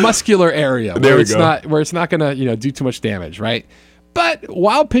a muscular area There where we it's go. not where it's not gonna do too much damage, right? But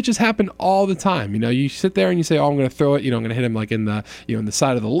wild pitches happen all the time. You sit there and you say, "Oh, I'm going to throw it. I'm going to hit him like in the in the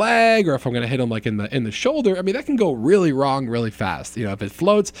side of the leg, or if I'm going to hit him like in the shoulder." I mean, that can go really wrong really fast. If it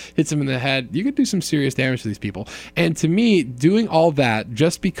floats, hits him in the head, you could do some serious damage to these people. And to me, doing all that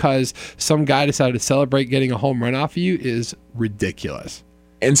just because some guy decided to celebrate getting a home run off of you is ridiculous.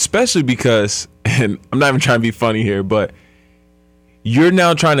 And especially because, and I'm not even trying to be funny here, but you're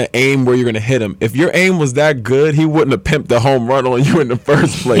now trying to aim where you're going to hit him. If your aim was that good, he wouldn't have pimped the home run on you in the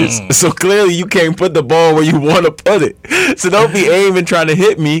first place. So clearly you can't put the ball where you want to put it. So don't be aiming trying to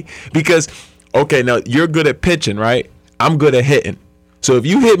hit me because, okay, now you're good at pitching, right? I'm good at hitting. So if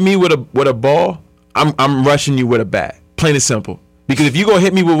you hit me with a ball, I'm rushing you with a bat. Plain and simple. Because if you go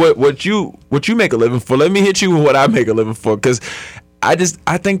hit me with what you make a living for, let me hit you with what I make a living for. Because I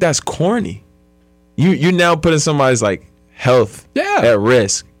think that's corny. You're now putting somebody's like health at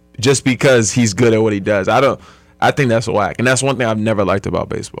risk just because he's good at what he does. I think that's whack. And that's one thing I've never liked about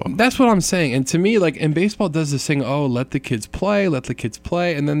baseball. That's what I'm saying. And to me, like, and baseball does this thing, oh, let the kids play.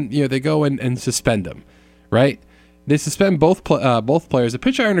 And then, they go and suspend them, right? They suspend both players. The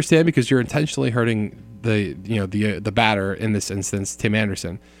pitcher I understand because you're intentionally hurting the batter, in this instance, Tim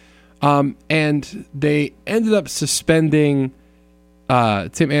Anderson. And they ended up suspending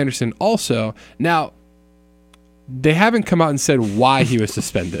Tim Anderson also. Now, they haven't come out and said why he was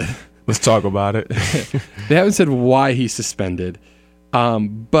suspended. Let's talk about it. They haven't said why he's suspended,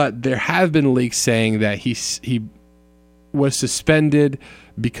 but there have been leaks saying that he was suspended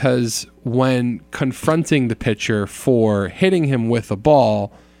because when confronting the pitcher for hitting him with a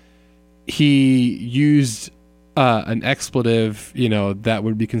ball, he used an expletive, that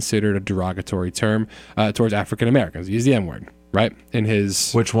would be considered a derogatory term towards African Americans. He used the N-word, right? In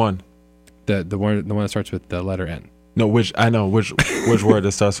his Which one? The one that starts with the letter N. No, which word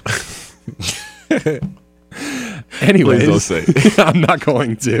that starts. Anyways, please don't say. I'm not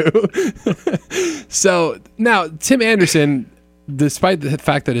going to. So now Tim Anderson, despite the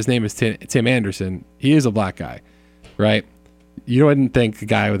fact that his name is Tim Anderson, he is a black guy, right? You wouldn't think a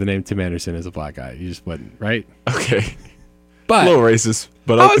guy with the name Tim Anderson is a black guy. You just wouldn't, right? Okay. But a little racist,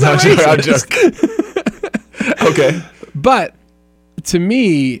 but it's not racist. Okay. But to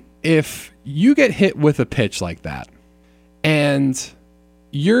me, if you get hit with a pitch like that and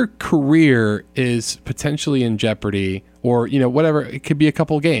your career is potentially in jeopardy, or whatever, it could be a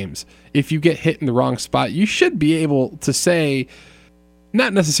couple games. If you get hit in the wrong spot, you should be able to say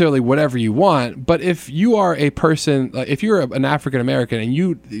not necessarily whatever you want, but if you are a person, if you're an African American and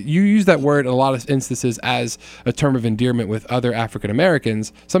you use that word in a lot of instances as a term of endearment with other African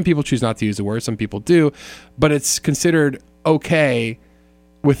Americans, some people choose not to use the word, some people do, but it's considered okay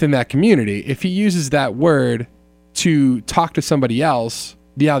within that community. If he uses that word to talk to somebody else,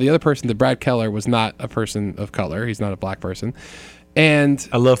 the other person, the Brad Keller, was not a person of color. He's not a black person. And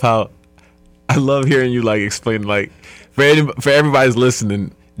I love hearing you explain, for everybody's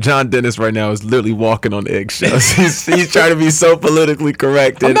listening, John Dennis right now is literally walking on eggshells. He's trying to be so politically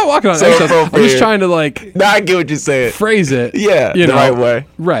correct. I'm not walking on eggshells. I'm just trying to No, I get what you're saying. Phrase it. Yeah, the right way.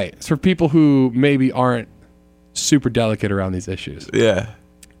 Right. It's for people who maybe aren't super delicate around these issues. Yeah.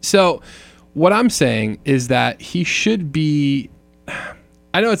 So what I'm saying is that he should be,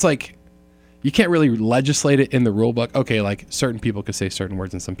 I know it's you can't really legislate it in the rule book. Okay, certain people could say certain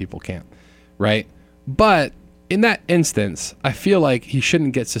words and some people can't, right? But in that instance, I feel like he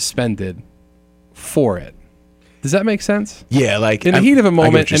shouldn't get suspended for it. Does that make sense? Yeah, in the heat of a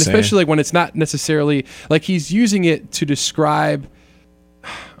moment, and especially when it's not necessarily he's using it to describe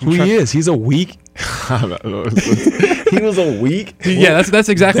who he is. He's a weak. He was a weak. Yeah, that's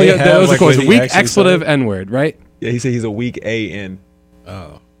exactly that was the quote. Weak expletive N-word, right? Yeah, he said he's a weak A-N.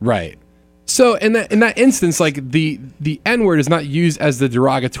 Oh, right. So in that instance, the N-word is not used as the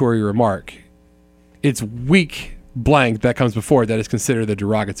derogatory remark. It's weak blank that comes before it that is considered the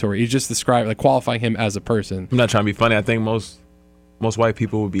derogatory. He's just describing qualifying him as a person. I'm not trying to be funny. I think most white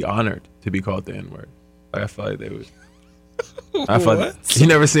people would be honored to be called the N-word. I feel like they would. I feel like you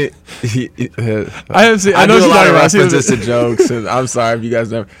never seen. I have seen. I know do a lot of references to jokes, and I'm sorry if you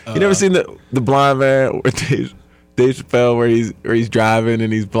guys never. You never seen the blind man with Dave Chappelle where he's driving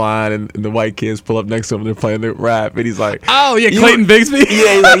and he's blind and the white kids pull up next to him and they're playing the rap and he's like, oh yeah, Clayton Bigsby.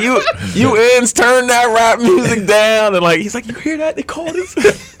 Yeah, he's like you ends turn that rap music down and he's like, you hear that? They called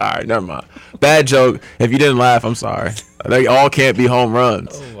us. All right, never mind. Bad joke. If you didn't laugh, I'm sorry. They all can't be home runs.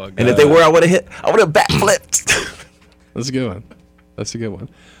 Oh my God. And if they were, I would have backflipped. That's a good one.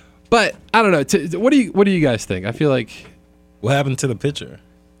 But I don't know. What do you guys think? I feel like what happened to the pitcher?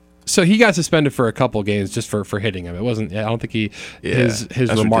 So he got suspended for a couple games just for hitting him. It wasn't. I don't think his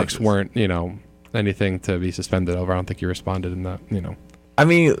remarks ridiculous. weren't anything to be suspended over. I don't think you responded in that, I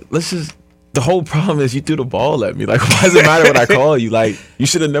mean, the whole problem is you threw the ball at me. Like, why does it matter what I call you? Like, you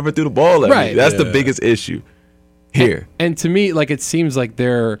should have never threw the ball at me. Right. That's the biggest issue here. And to me, like, it seems like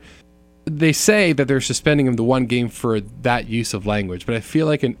they say that they're suspending him the one game for that use of language, but I feel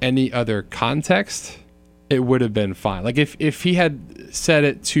like in any other context, it would have been fine. Like if he had said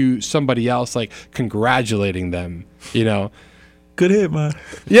it to somebody else, like congratulating them, Good hit, man.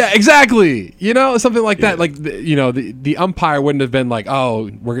 Yeah, exactly. Something like that. Like, the umpire wouldn't have been like, oh,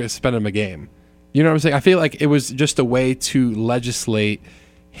 we're going to suspend him a game. You know what I'm saying? I feel like it was just a way to legislate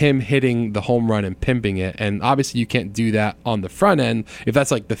him hitting the home run and pimping it. And obviously you can't do that on the front end. If that's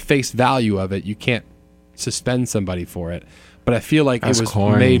like the face value of it, you can't suspend somebody for it. But I feel like That's it was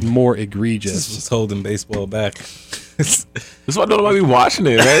corny. made more egregious. Just holding baseball back. That's why I don't know why we watching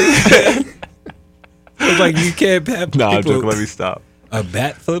it, man. It's like you can't have Nah, I'm people. joking. Let me stop. A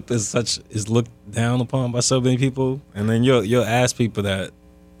bat flip is looked down upon by so many people, and then you'll ask people that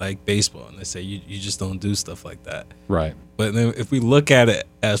like baseball, and they say you just don't do stuff like that. Right. But then if we look at it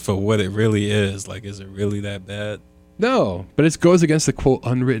as for what it really is, like, is it really that bad? No, but it goes against the, quote,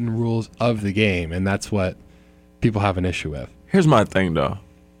 unwritten rules of the game, and that's what people have an issue with. Here's my thing, though.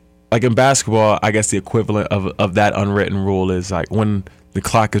 Like in basketball, I guess the equivalent of that unwritten rule is like when the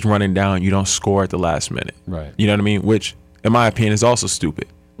clock is running down, you don't score at the last minute. Right. You know what I mean? Which, in my opinion, is also stupid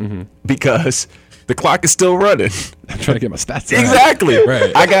Mm-hmm. because the clock is still running. I'm trying to get my stats out. Exactly.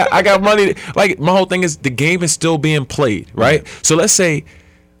 Right. I got money. Like my whole thing is the game is still being played, right? So let's say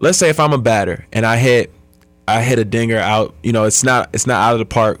if I'm a batter and I hit a dinger out, it's not out of the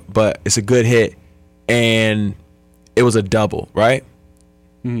park, but it's a good hit, and it was a double, right?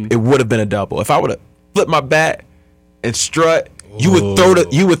 Mm-hmm. It would have been a double. If I would have flipped my bat and strut, you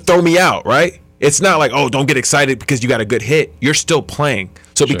would throw me out, right? It's not like, oh, don't get excited because you got a good hit. You're still playing.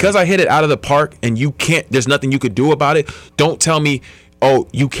 So because I hit it out of the park and there's nothing you could do about it, don't tell me, oh,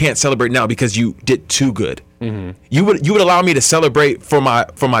 you can't celebrate now because you did too good. Mm-hmm. You would allow me to celebrate for my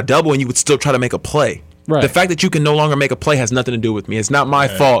double, and you would still try to make a play. Right. The fact that you can no longer make a play has nothing to do with me. It's not my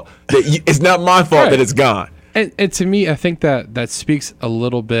fault it's not my fault that it's gone. And to me, I think that speaks a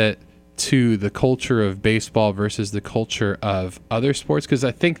little bit to the culture of baseball versus the culture of other sports, because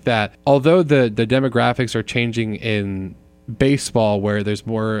I think that although the demographics are changing in baseball, where there's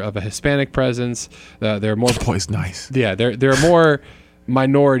more of a Hispanic presence, there are more. Boy's nice. Yeah, there are more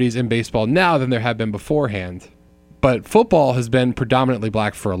minorities in baseball now than there have been beforehand. But football has been predominantly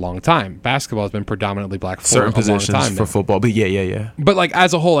black for a long time. Basketball has been predominantly black for Certain a long positions time for now. football, but yeah. But like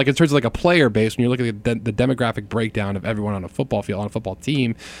as a whole, like in terms of like a player base, when you're looking at the demographic breakdown of everyone on a football field, on a football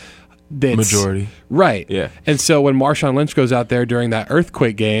team, it's, Majority. right? Yeah. And so when Marshawn Lynch goes out there during that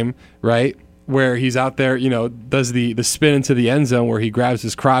earthquake game, right, where he's out there, does the spin into the end zone where he grabs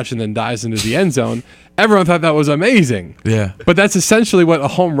his crotch and then dives into the end zone, everyone thought that was amazing. Yeah. But that's essentially what a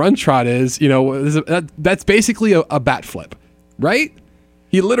home run trot is. That's basically a bat flip, right?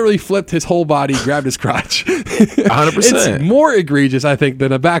 He literally flipped his whole body, grabbed his crotch. 100%. It's more egregious, I think,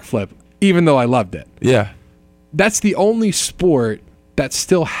 than a backflip, even though I loved it. Yeah. That's the only sport that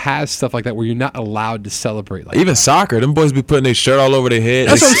still has stuff like that where you're not allowed to celebrate like Even that. soccer, them boys be putting their shirt all over their head.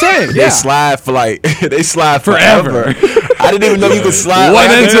 That's what I'm saying, They yeah. slide for they slide forever. Forever. I didn't even know you could slide. One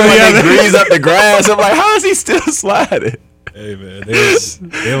end to the They other. grease up the grass. I'm like, how is he still sliding? Hey man,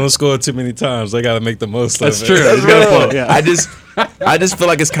 they don't score too many times. They got to make the most That's of true. it. That's Real. gotta play, yeah. I just feel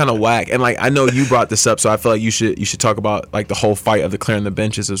like it's kind of whack. And like I know you brought this up, so I feel like you should talk about like the whole fight of the clearing the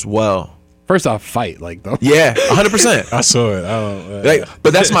benches as well. First off, fight like though. Yeah, 100%. I saw it. I don't. Like,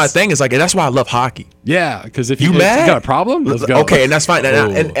 but that's my thing. Is like, and that's why I love hockey. Yeah, because if You if mad? you got a problem, let's go. Okay, and that's fine.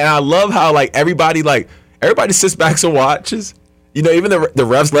 And I love how like everybody sits back and watches. Even the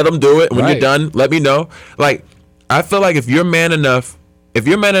refs let them do it. When Right. you're done, let me know. Like, I feel like if you're man enough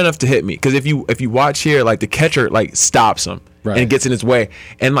to hit me, because if you watch here, like the catcher like stops him Right. and gets in his way,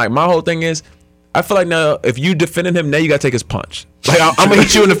 and like my whole thing is, I feel like now if you defending him, now you gotta take his punch. Like I'm gonna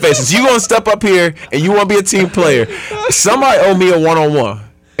hit you in the face. Since you gonna step up here and you wanna be a team player, somebody owe me a 1-on-1.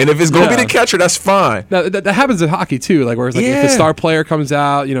 And if it's gonna be Yeah. the catcher, that's fine. Now, that happens in hockey too. Like where it's like if the Yeah. star player comes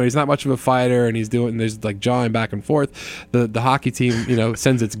out, he's not much of a fighter, and there's like jawing back and forth. The hockey team,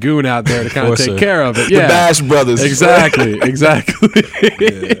 sends its goon out there to kind of Enforcer. take care of it. The Yeah, Bash Brothers. exactly.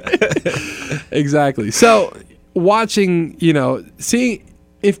 Exactly. So watching, seeing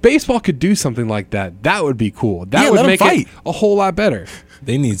if baseball could do something like that, that would be cool. That Yeah, would let 'em make fight. it a whole lot better.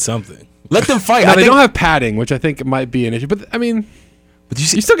 They need something. Let them fight. Now I they think- don't have padding, which I think might be an issue. But I mean, But you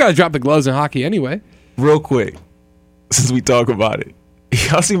see, you still got to drop the gloves in hockey anyway. real quick, since we talk about it,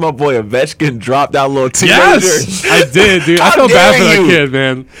 Y'all see my boy Ovechkin drop that little teenager? Yes, I did, dude. I How feel bad for dare that you? kid,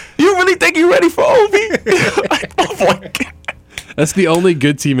 man. You really think you ready for Ovi? Like, oh my God. That's the only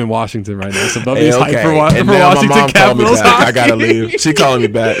good team in Washington right now. So Hey, Bubby's hyped okay. for, And for now my Washington mom called me Capitals back. I hockey. gotta leave. She calling me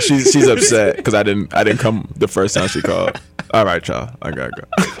back. She's upset because I didn't come the first time she called. All right, y'all. I gotta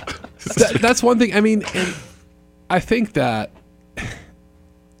go. That's one thing. I mean, and I think that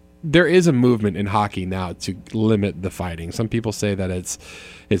there is a movement in hockey now to limit the fighting. Some people say that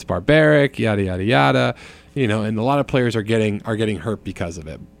it's barbaric, yada yada yada, you know, and a lot of players are getting hurt because of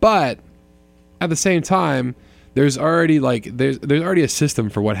it. But at the same time, there's already a system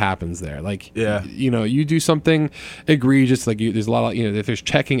for what happens there. Like, Yeah. you know, you do something egregious, like there's a lot of, you know, if there's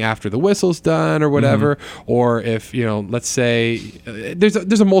checking after the whistle's done or whatever, or if, you know, let's say there's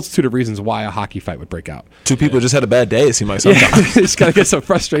a multitude of reasons why a hockey fight would break out. Two people just had a bad day. It seemed like sometimes. Just got to get some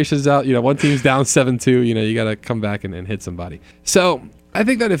frustrations out. You know, one team's down 7-2, you know, you got to come back and hit somebody. So I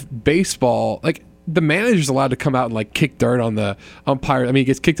think that if baseball, like, the manager's allowed to come out and like kick dirt on the umpire. I mean, he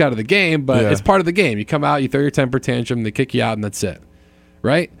gets kicked out of the game, but Yeah. it's part of the game. You come out, you throw your temper tantrum, they kick you out, and that's it.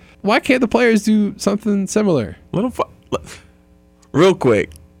 Right? Why can't the players do something similar? Real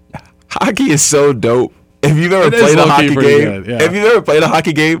quick, hockey is so dope. If you've ever It is played a low-key hockey pretty game, good, yeah. if you've ever played a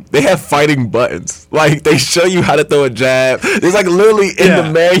hockey game, they have fighting buttons. Like they show you how to throw a jab. It's like literally in Yeah.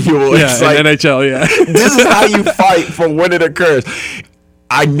 the manual. Yeah, It's in like NHL, yeah. this is how you fight for when it occurs.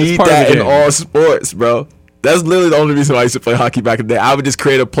 I need part of that the in game. all sports, bro. That's literally the only reason why I used to play hockey back in the day. I would just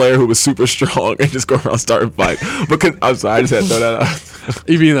create a player who was super strong and just go around starting fight. Because I'm sorry, I just had to throw that out.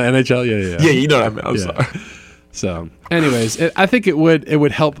 You mean the NHL? Yeah. Yeah, you know what I mean. I'm Yeah. sorry. So, anyways, I think it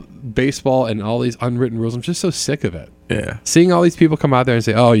would help baseball and all these unwritten rules. I'm just so sick of it. Yeah. Seeing all these people come out there and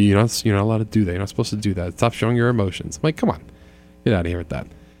say, "Oh, you're not allowed to do that. You're not supposed to do that. Stop showing your emotions." I'm like, come on, get out of here with that.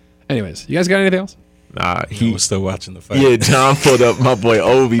 Anyways, you guys got anything else? Nah, We're still watching the fight. yeah, John pulled up my boy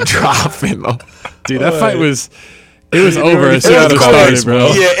Ovi dropping him. Dude, that fight was over already as soon as said it it started, was bro.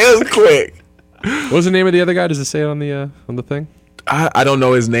 Yeah, it was quick. What was the name of the other guy? Does it say it on the thing? I don't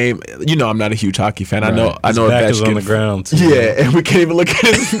know his name. You know, I'm not a huge hockey fan. I know Right. I know Back is on Ovechkin. the ground. Too. Yeah, and we can't even look at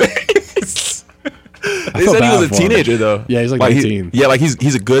his face. They feel said he bad was a for him. teenager though. Yeah, he's like he- 19. yeah, like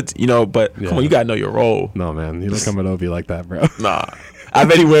he's a good, you know, but Yeah. come on, you gotta know your role. No, man, you don't come at Ovi like that, bro. Nah. I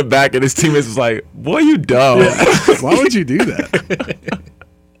bet he went back and his teammates was like, "Boy, you dumb." Why would you do that?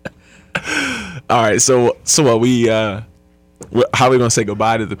 All right, so what we how are we gonna say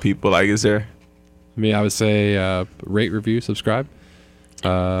goodbye to the people? Like, is there? I mean, I would say rate, review, subscribe.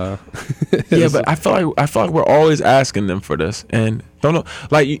 Yeah, but I feel like we're always asking them for this, and don't know.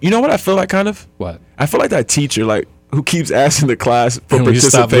 Like, you know what I feel like, kind of. What? I feel like that teacher, like, who keeps asking the class for And when you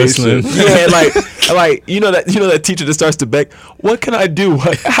stop participation. listening. Yeah, like you know that teacher that starts to beg, "What can I do?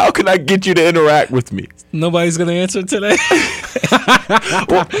 How can I get you to interact with me?" Nobody's gonna answer today.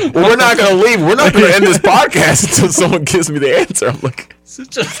 Well, we're not gonna leave. We're not gonna end this podcast until someone gives me the answer. I'm like,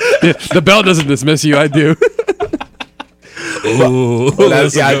 The bell doesn't dismiss you. I do. Ooh,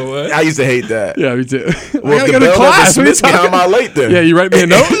 that's a good one. I used to hate that. Yeah, me too. Well, I if gotta the go to bell don't class. What are you dismiss me, how talking- am I late then? Yeah, you write me a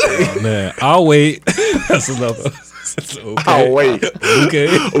note. Oh, man, I'll wait. That's another. That's okay. I'll wait. Okay.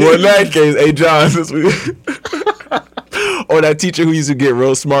 Well, in that case, hey John, since we or that teacher who used to get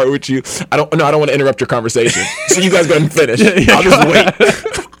real smart with you, I don't want to interrupt your conversation. So you guys go ahead and finish. I'll just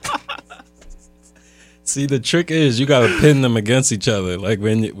wait. See, the trick is you gotta pin them against each other. Like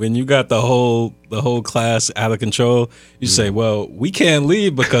when you got the whole class out of control, you say, "Well, we can't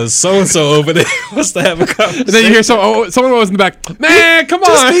leave because so and so over there wants to have a conversation." And then you hear someone was in the back. Man, come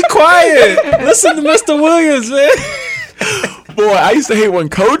Just on. be quiet. Listen to Mr. Williams, man. Boy, I used to hate when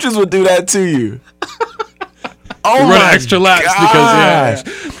coaches would do that to you. Oh Run my extra laps gosh.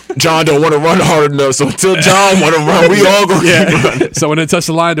 John don't want to run hard enough, so until John want to run, we all gonna keep running. Someone didn't touch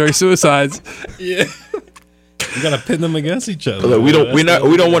the line during suicides. Yeah. You gotta pin them against each other. Look, we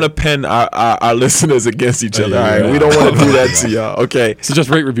man. don't want to pin our listeners against each other. yeah, All right, yeah. we don't want to do that to y'all. Okay. So just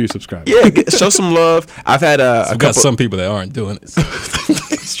rate, review, subscribe. Yeah, show some love. I've had a We got couple. some people that aren't doing it.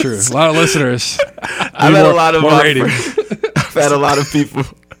 It's true. A lot of listeners. I've had a lot of more my rating. friends- I've had a lot of people.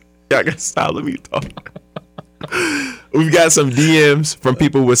 Y'all gotta stop. Let me talk. We've got some DMs from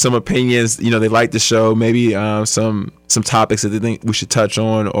people with some opinions. You know, they like the show. Maybe some topics that they think we should touch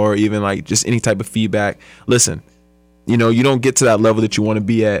on, or even like just any type of feedback. Listen, you know, you don't get to that level that you want to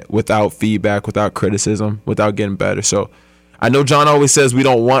be at without feedback, without criticism, without getting better. So I know John always says we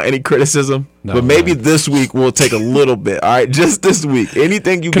don't want any criticism, No, but maybe no. this week we'll take a little bit. All right, just this week.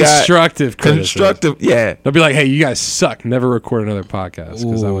 Anything you Constructive got, criticism. constructive, yeah, They'll be like, "Hey, you guys suck. Never record another podcast."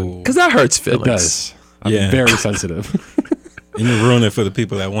 Because that would. Ooh. because that hurts It feelings. does. I'm Yeah. very sensitive. And you ruin it for the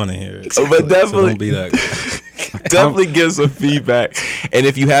people that want to hear it. But So definitely, don't be that guy. Definitely give some feedback. And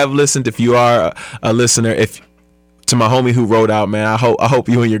if you have listened, if you are a listener, to my homie who wrote out, man, I hope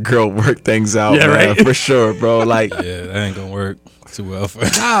you and your girl work things out, Yeah, man, right? for sure, bro. Like, Yeah, that ain't gonna work too well for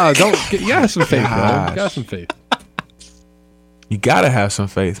You got some faith, bro. You got some faith. you gotta have some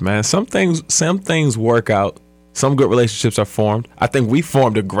faith, man. Some things work out. Some good relationships are formed. I think we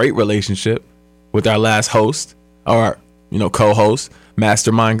formed a great relationship with our last host, or co-host,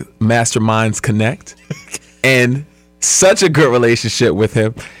 Masterminds Connect, and such a good relationship with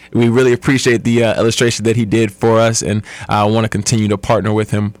him. We really appreciate the illustration that he did for us, and I want to continue to partner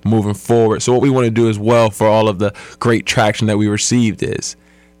with him moving forward. So what we want to do as well for all of the great traction that we received is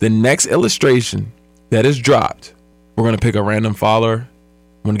the next illustration that is dropped, we're going to pick a random follower.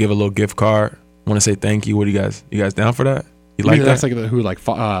 I'm going to give a little gift card. I want to say thank you. What do you guys down for that? You like that? That's like who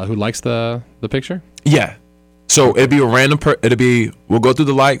likes the picture? Yeah. So it'd be a random. We'll go through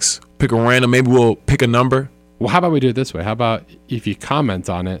the likes, pick a random. Maybe we'll pick a number. Well, how about we do it this way? How about if you comment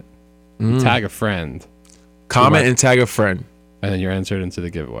on it, tag a friend, Comment and tag a friend. and then you're entered into the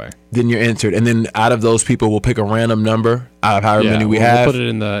giveaway. Then you're entered, and then out of those people, we'll pick a random number out of however many we have. We'll put it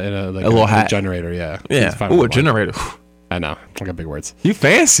in a little hat generator. Yeah. Yeah. It's fine Ooh, with a one. generator. I know. I got big words. You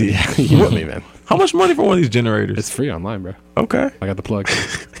fancy? You know me, man. How much money for one of these generators? It's free online, bro. Okay. I got the plug.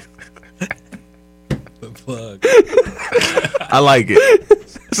 the plug. I like it.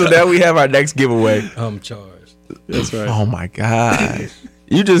 So now we have our next giveaway. I'm charged. That's right. Oh my god!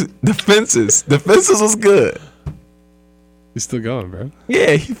 The fences was good. He's still going, bro.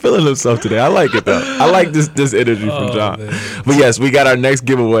 Yeah, he feeling himself today. I like it though. I like this energy from John. Man. But yes, we got our next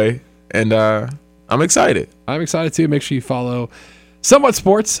giveaway, and I'm excited. I'm excited too. Make sure you follow Somewhat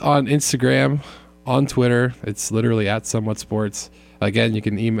Sports on Instagram, on Twitter. It's literally at Somewhat Sports. Again, you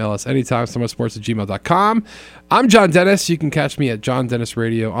can email us anytime, somewhatsports@gmail.com. I'm John Dennis. You can catch me at John Dennis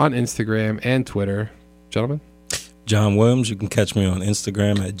Radio on Instagram and Twitter. Gentlemen? John Williams. You can catch me on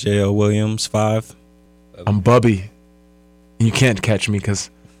Instagram at JOWilliams5. I'm Bubby. You can't catch me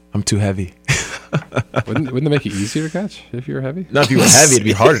because I'm too heavy. Wouldn't it make it easier to catch if you were heavy? Not if you were heavy, it'd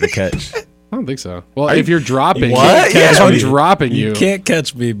be harder to catch. I don't think so. Well, if you're dropping, What? if I'm Yeah. dropping you, You can't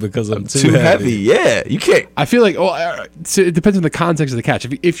catch me because I'm Too heavy. Yeah, you can't. I feel like, so it depends on the context of the catch.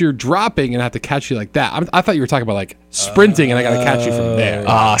 If you're dropping and I have to catch you like that, I thought you were talking about like sprinting and I got to catch you from there.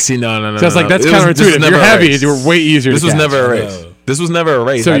 See, no. So it's like that's This was counterintuitive. If never you're a heavy, race. you're way easier This to was catch. never a race. No. This was never a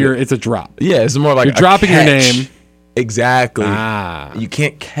race. So it's a drop. Yeah, it's more like You're a dropping your catch. name. Exactly. Ah, You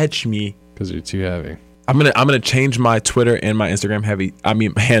can't catch me. because you're too heavy. I'm gonna change my Twitter and my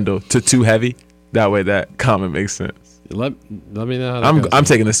Instagram handle to too heavy. That way that comment makes sense. Let me know how that goes. I'm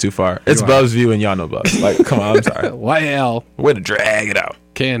taking this too far. It's are. Bub's view and y'all know Bubs. Like, come on, I'm sorry. YL Way to drag it out.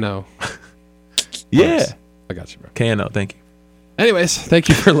 KNO. Yeah. I got you, bro. KNO, thank you. Anyways, thank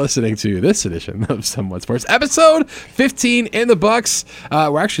you for listening to this edition of Somewhat Sports, episode 15 in the books.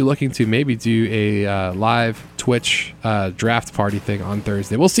 We're actually looking to maybe do a live Twitch draft party thing on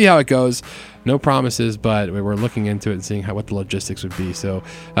Thursday. We'll see how it goes. No promises, but we're looking into it and seeing what the logistics would be. So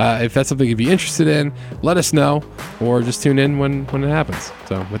if that's something you'd be interested in, let us know, or just tune in when it happens.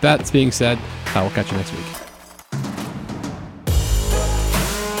 So with that being said, we'll catch you next week.